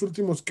durante los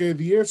últimos, ¿qué?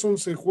 10,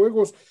 11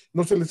 juegos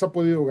no se les ha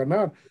podido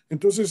ganar.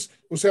 Entonces,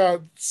 o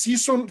sea, sí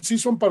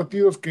son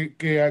partidos que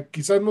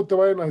quizás no te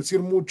vayan a decir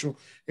mucho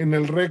en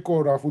el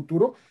récord a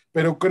futuro,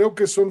 pero creo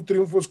que son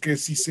triunfos que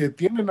si se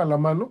tienen a la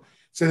mano,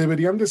 se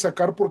deberían de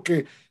sacar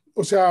porque,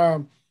 o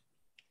sea,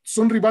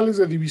 son rivales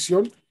de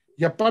división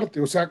y aparte,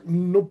 o sea,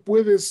 no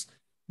puedes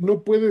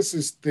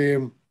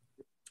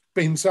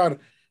pensar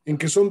en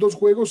que son dos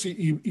juegos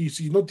y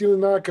si no tienes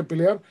nada que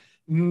pelear,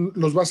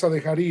 los vas a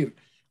dejar ir.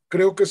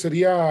 Creo que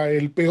sería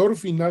el peor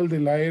final de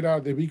la era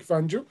de Big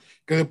Fangio,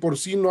 que de por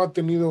sí no ha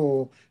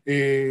tenido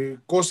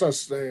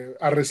cosas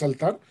a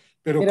resaltar,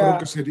 pero creo que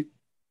mira, sería...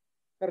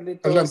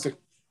 Carlitos, Adelante.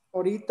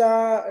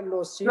 ahorita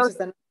los Chiefs Los-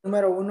 están en el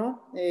número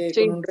 1 con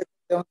sí, un récord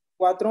de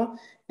 11-4.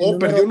 El Oh, número,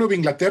 perdió Nueva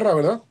Inglaterra,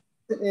 ¿verdad?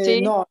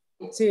 sí, no,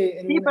 sí, sí,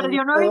 el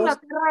perdió Nueva número 2.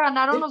 Inglaterra,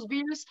 ganaron los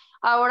Bills.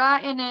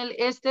 Ahora en el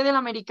este de la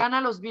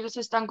americana, los Bills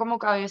están como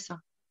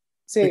cabeza.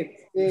 Sí,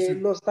 Sí, sí, sí.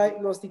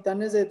 los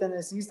Titanes de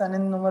Tennessee están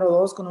en el número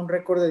 2 con un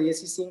récord de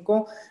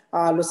 10-5.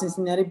 Los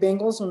Cincinnati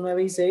Bengals un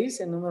 9-6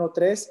 en número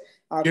 3.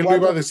 ¿Quién lo iba a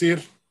 4, decir?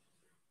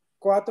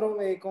 4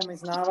 como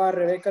mencionaba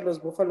Rebeca,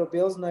 los Buffalo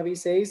Bills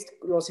 9-6.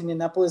 Los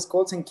Indianapolis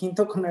Colts en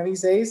quinto con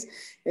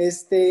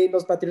 9-6.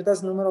 Los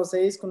Patriotas número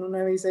 6 con un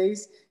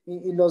 9-6.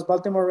 y los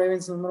Baltimore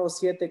Ravens número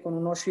 7 con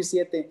un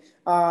 8-7.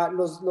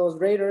 Los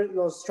Raiders,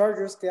 los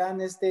Chargers quedan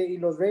y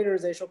los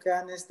Raiders de hecho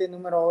quedan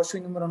número 8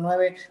 y número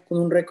 9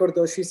 con un récord de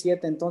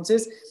 8-7.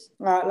 Entonces,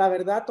 la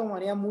verdad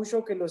tomaría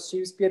mucho que los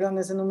Chiefs pierdan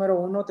ese número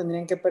 1,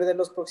 tendrían que perder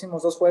los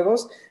próximos 2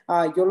 juegos.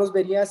 Yo los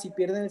vería, si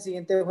pierden el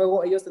siguiente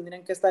juego, ellos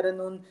tendrían que estar en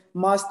un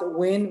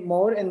must-win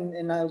mode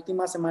en la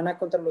última semana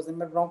contra los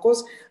Denver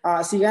Broncos.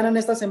 Si ganan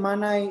esta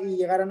semana y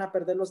llegaran a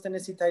perder los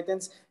Tennessee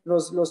Titans,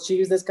 los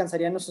Chiefs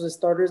descansarían a sus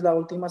starters la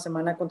última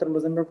semana contra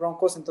los Denver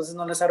Broncos, entonces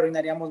no les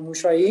arruinaríamos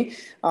mucho ahí.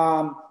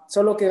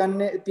 Solo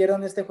que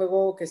pierdan este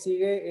juego que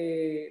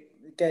sigue,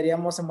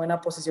 quedaríamos en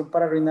buena posición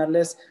para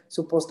arruinarles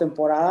su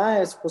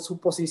postemporada, su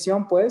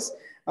posición, pues.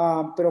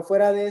 Pero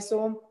fuera de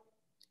eso,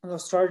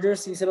 los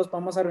Chargers sí se los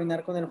vamos a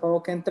arruinar con el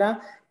juego que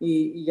entra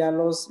y ya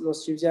los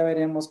Chiefs ya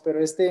veremos, pero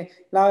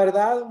la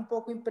verdad, un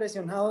poco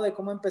impresionado de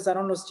cómo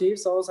empezaron los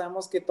Chiefs. Todos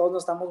sabemos que todos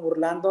nos estamos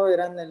burlando,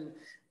 eran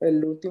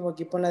el último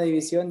equipo en la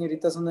división y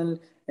ahorita son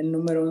el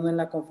número 1 en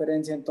la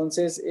conferencia.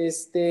 Entonces,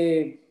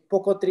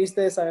 poco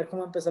triste de saber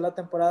cómo empezó la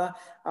temporada,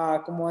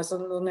 como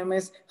esos los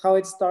memes, how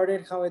it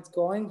started, how it's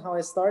going, how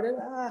it started,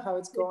 how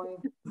it's going.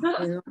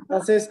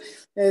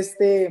 Entonces,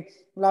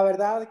 la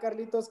verdad,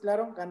 Carlitos,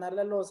 claro,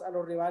 ganarle a los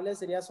rivales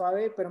sería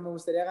suave, pero me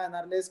gustaría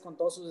ganarles con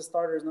todos sus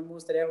starters, no me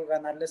gustaría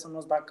ganarles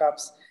unos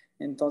backups.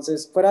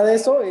 Entonces, fuera de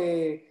eso,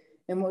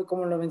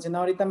 como lo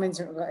mencionaba ahorita,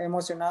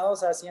 emocionado, o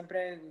sea,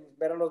 siempre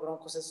ver a los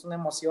Broncos es una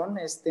emoción,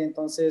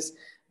 entonces,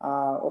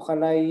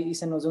 ojalá y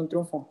se nos dé un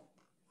triunfo.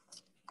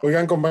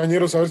 Oigan,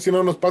 compañeros, a ver si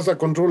no nos pasa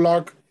con Drew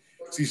Lock,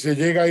 si se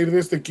llega a ir de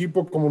este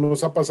equipo como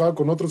nos ha pasado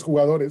con otros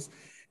jugadores,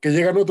 que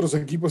llegan a otros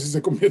equipos y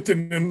se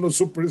convierten en unos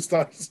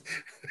superstars.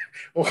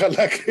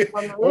 Ojalá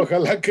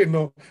que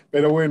no,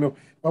 pero bueno,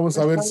 vamos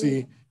a ver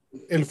si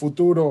el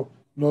futuro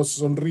nos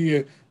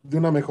sonríe de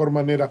una mejor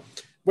manera.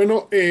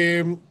 Bueno,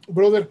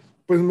 brother,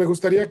 pues me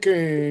gustaría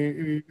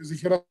que les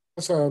dijeras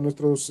a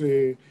nuestros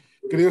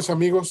queridos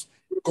amigos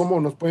cómo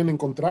nos pueden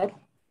encontrar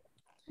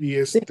y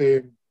Sí.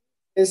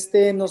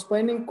 Nos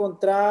pueden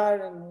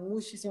encontrar en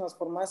muchísimas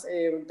formas.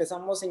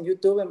 Empezamos en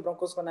YouTube, en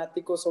Broncos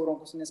Fanáticos o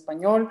Broncos en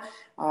Español.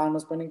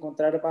 Nos pueden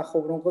encontrar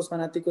bajo Broncos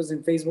Fanáticos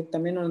en Facebook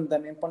también, donde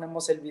también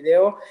ponemos el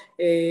video.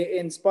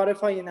 En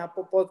Spotify y en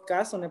Apple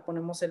Podcast, donde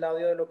ponemos el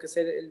audio de lo que es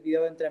el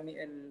video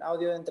el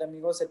audio de Entre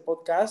Amigos, el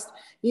podcast.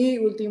 Y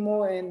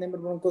último, en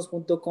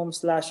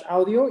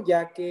denverbroncos.com/audio,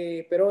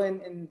 pero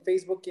en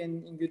Facebook y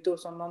en YouTube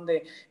son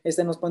donde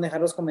nos pueden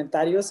dejar los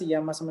comentarios y ya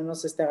más o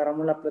menos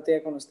agarramos la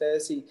plática con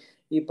ustedes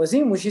y pues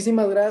sí,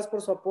 muchísimas gracias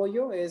por su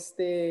apoyo,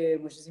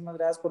 muchísimas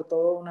gracias por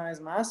todo una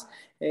vez más,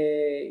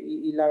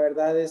 y la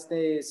verdad,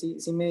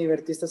 sí me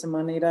divertí esta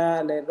semana ir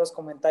a leer los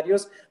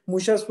comentarios,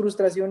 muchas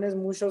frustraciones,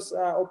 muchas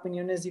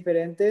opiniones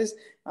diferentes,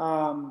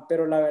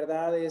 pero la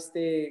verdad,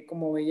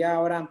 como veía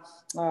ahora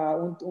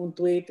un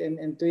tweet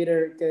en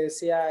Twitter que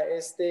decía,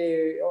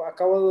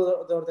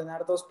 acabo de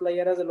ordenar 2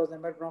 playeras de los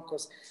Denver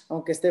Broncos,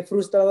 aunque esté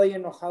frustrado y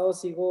enojado,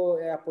 sigo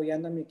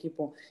apoyando a mi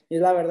equipo, y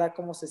es la verdad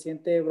como se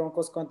siente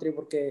Broncos Country,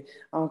 porque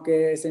aunque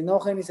se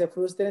enojen y se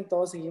frustren,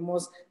 todos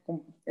seguimos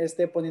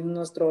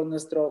poniendo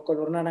nuestro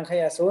color naranja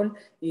y azul,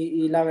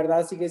 y la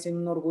verdad sigue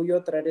siendo un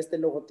orgullo traer este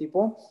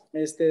logotipo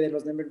de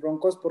los Denver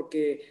Broncos,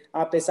 porque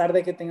a pesar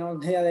de que tengamos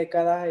media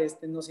década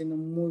no siendo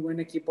un muy buen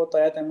equipo,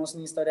 todavía tenemos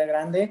una historia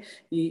grande,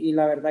 y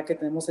la verdad que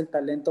tenemos el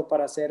talento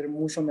para ser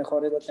mucho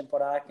mejores la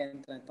temporada que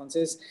entra.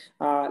 Entonces,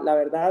 la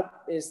verdad,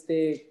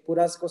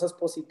 puras cosas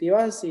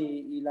positivas,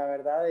 y la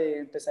verdad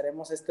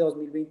empezaremos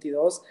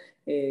 2022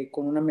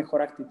 con una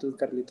mejor actitud,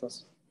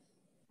 Carlitos.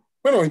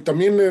 Bueno, y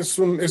también es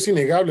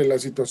innegable la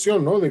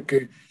situación, ¿no? De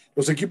que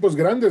los equipos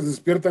grandes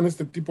despiertan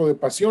este tipo de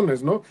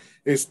pasiones, ¿no?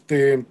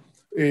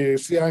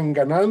 Sean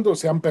ganando,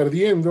 sean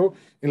perdiendo.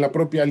 En la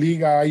propia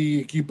liga hay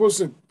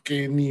equipos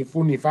que ni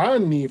fu ni fa,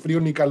 ni frío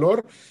ni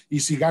calor,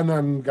 y si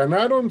ganan,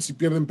 ganaron, si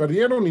pierden,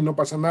 perdieron, y no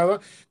pasa nada.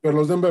 Pero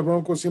los Denver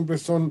Broncos siempre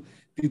son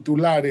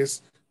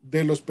titulares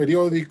de los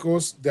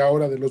periódicos, de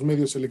ahora de los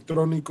medios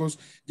electrónicos,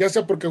 ya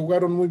sea porque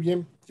jugaron muy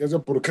bien, ya sea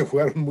porque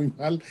jugaron muy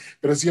mal,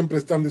 pero siempre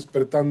están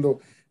despertando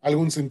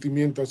algún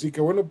sentimiento. Así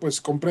que bueno, pues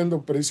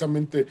comprendo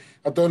precisamente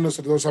a todos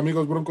nuestros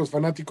amigos broncos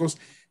fanáticos.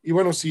 Y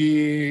bueno,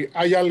 si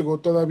hay algo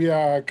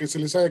todavía que se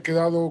les haya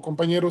quedado,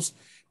 compañeros,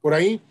 por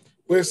ahí,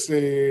 pues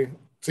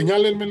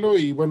señálenmelo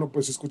y bueno,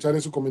 pues escucharé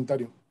su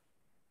comentario.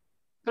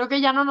 Creo que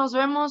ya no nos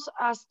vemos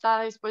hasta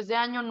después de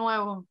Año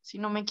Nuevo, si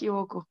no me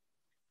equivoco.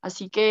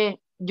 Así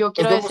que yo Nos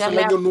quiero vemos el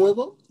desearle año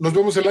nuevo, nos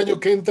vemos el año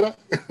que entra.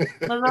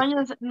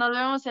 nos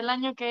vemos el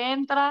año que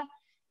entra.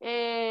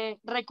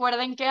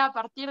 Recuerden que a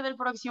partir del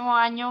próximo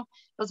año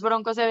los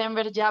Broncos de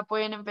Denver ya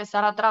pueden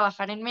empezar a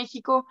trabajar en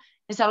México.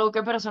 Es algo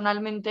que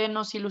personalmente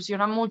nos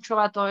ilusiona mucho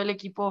a todo el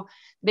equipo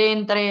de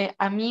Entre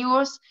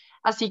Amigos.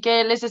 Así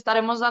que les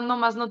estaremos dando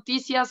más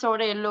noticias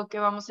sobre lo que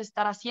vamos a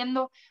estar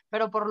haciendo,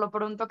 pero por lo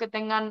pronto que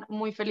tengan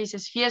muy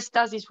felices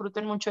fiestas,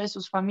 disfruten mucho de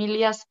sus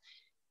familias,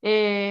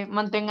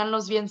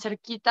 manténganlos bien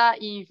cerquita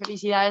y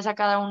felicidades a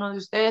cada uno de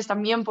ustedes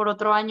también por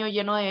otro año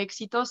lleno de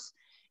éxitos.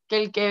 Que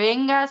el que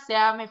venga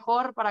sea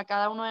mejor para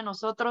cada uno de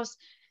nosotros.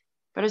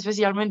 pero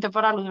especialmente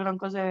para los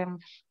Broncos de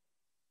Denver.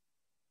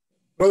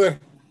 Brother.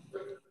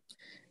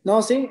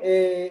 No, sí,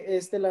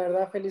 la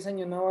verdad, feliz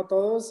año nuevo a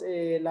todos.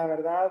 La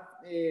verdad,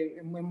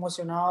 muy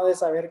emocionado de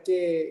saber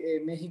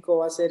que México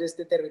va a ser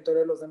este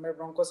territorio de los Denver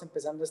Broncos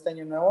empezando este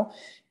año nuevo.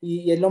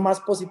 Y es lo más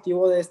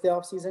positivo de este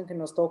offseason que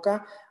nos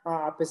toca.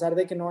 A pesar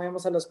de que no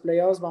vayamos a los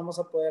playoffs, vamos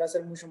a poder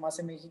hacer mucho más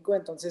en México.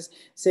 Entonces,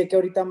 sé que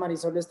ahorita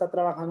Marisol está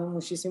trabajando en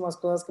muchísimas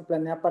cosas que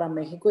planea para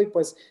México. Y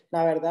pues,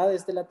 la verdad,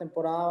 la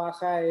temporada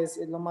baja es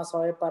lo más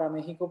suave para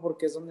México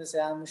porque es donde se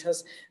dan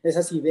muchas de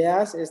esas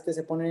ideas,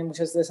 se ponen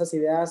muchas de esas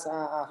ideas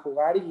a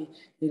jugar y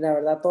la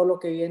verdad todo lo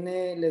que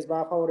viene les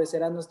va a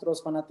favorecer a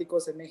nuestros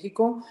fanáticos de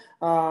México,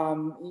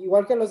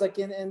 igual que a los de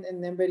aquí en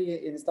Denver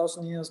y en Estados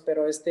Unidos,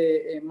 pero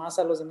más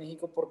a los de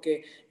México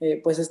porque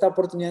pues esta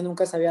oportunidad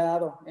nunca se había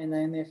dado en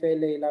la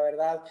NFL y la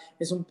verdad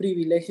es un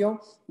privilegio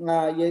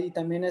y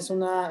también es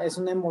una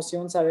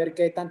emoción saber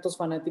que hay tantos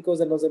fanáticos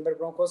de los Denver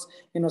Broncos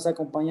que nos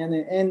acompañan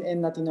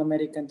en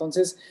Latinoamérica.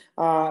 Entonces,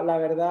 la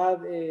verdad,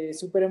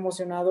 súper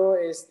emocionado.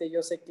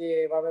 Yo sé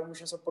que va a haber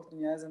muchas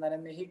oportunidades de ganar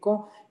en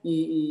México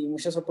y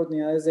muchas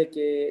oportunidades de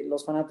que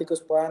los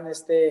fanáticos puedan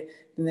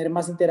tener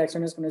más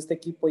interacciones con este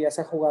equipo, ya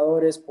sea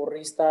jugadores,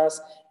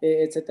 porristas,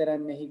 etcétera,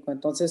 en México.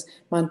 Entonces,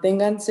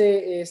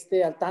 manténganse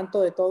al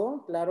tanto de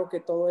todo. Claro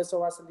que todo eso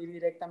va a salir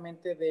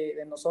directamente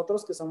de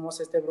nosotros, que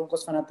somos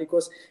Broncos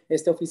fanáticos,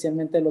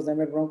 oficialmente de los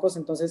Denver Broncos.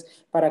 Entonces,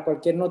 para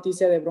cualquier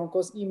noticia de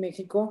Broncos y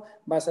México,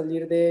 va a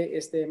salir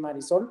de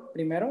Marisol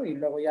primero y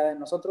luego ya de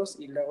nosotros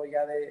y luego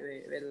ya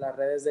de las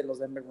redes de los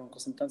Denver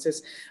Broncos.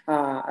 Entonces,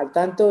 al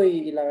tanto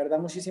y la verdad,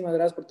 muchísimas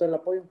gracias por todo el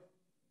apoyo.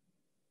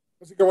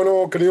 Así que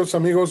bueno, queridos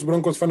amigos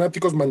Broncos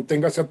fanáticos,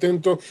 manténgase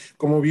atento,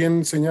 como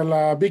bien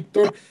señala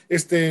Víctor,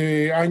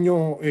 este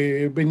año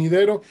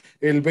venidero,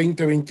 el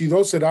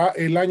 2022, será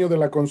el año de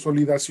la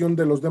consolidación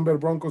de los Denver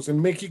Broncos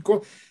en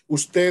México.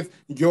 Usted,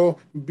 yo,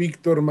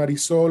 Víctor,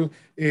 Marisol,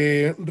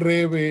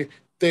 Rebe,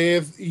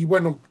 Ted y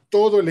bueno,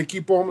 todo el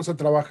equipo vamos a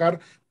trabajar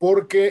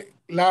porque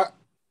la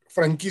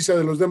franquicia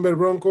de los Denver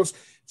Broncos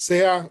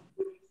sea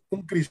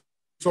un crisol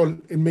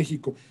en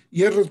México.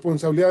 Y es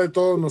responsabilidad de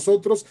todos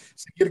nosotros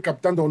seguir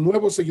captando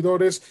nuevos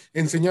seguidores,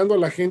 enseñando a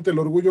la gente el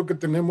orgullo que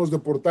tenemos de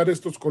portar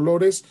estos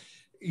colores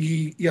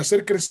y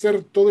hacer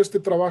crecer todo este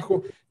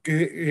trabajo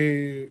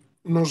que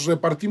nos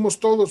repartimos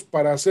todos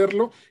para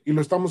hacerlo y lo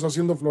estamos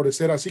haciendo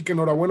florecer. Así que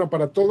enhorabuena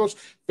para todos.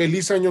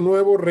 Feliz año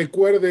nuevo.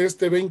 Recuerde,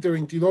 este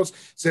 2022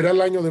 será el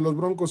año de los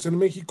Broncos en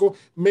México.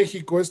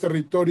 México es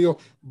territorio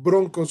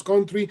Broncos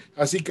Country.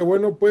 Así que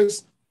bueno,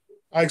 pues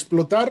a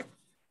explotar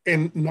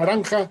en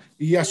naranja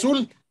y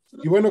azul.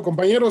 Y bueno,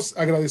 compañeros,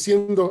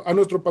 agradeciendo a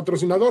nuestro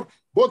patrocinador,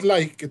 Bud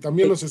Light, que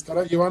también nos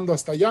estará llevando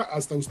hasta allá,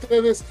 hasta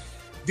ustedes.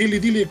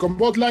 Dili con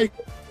Bud Light.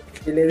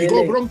 Dile. Y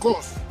Go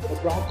Broncos.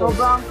 Los Broncos.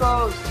 Go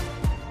Broncos.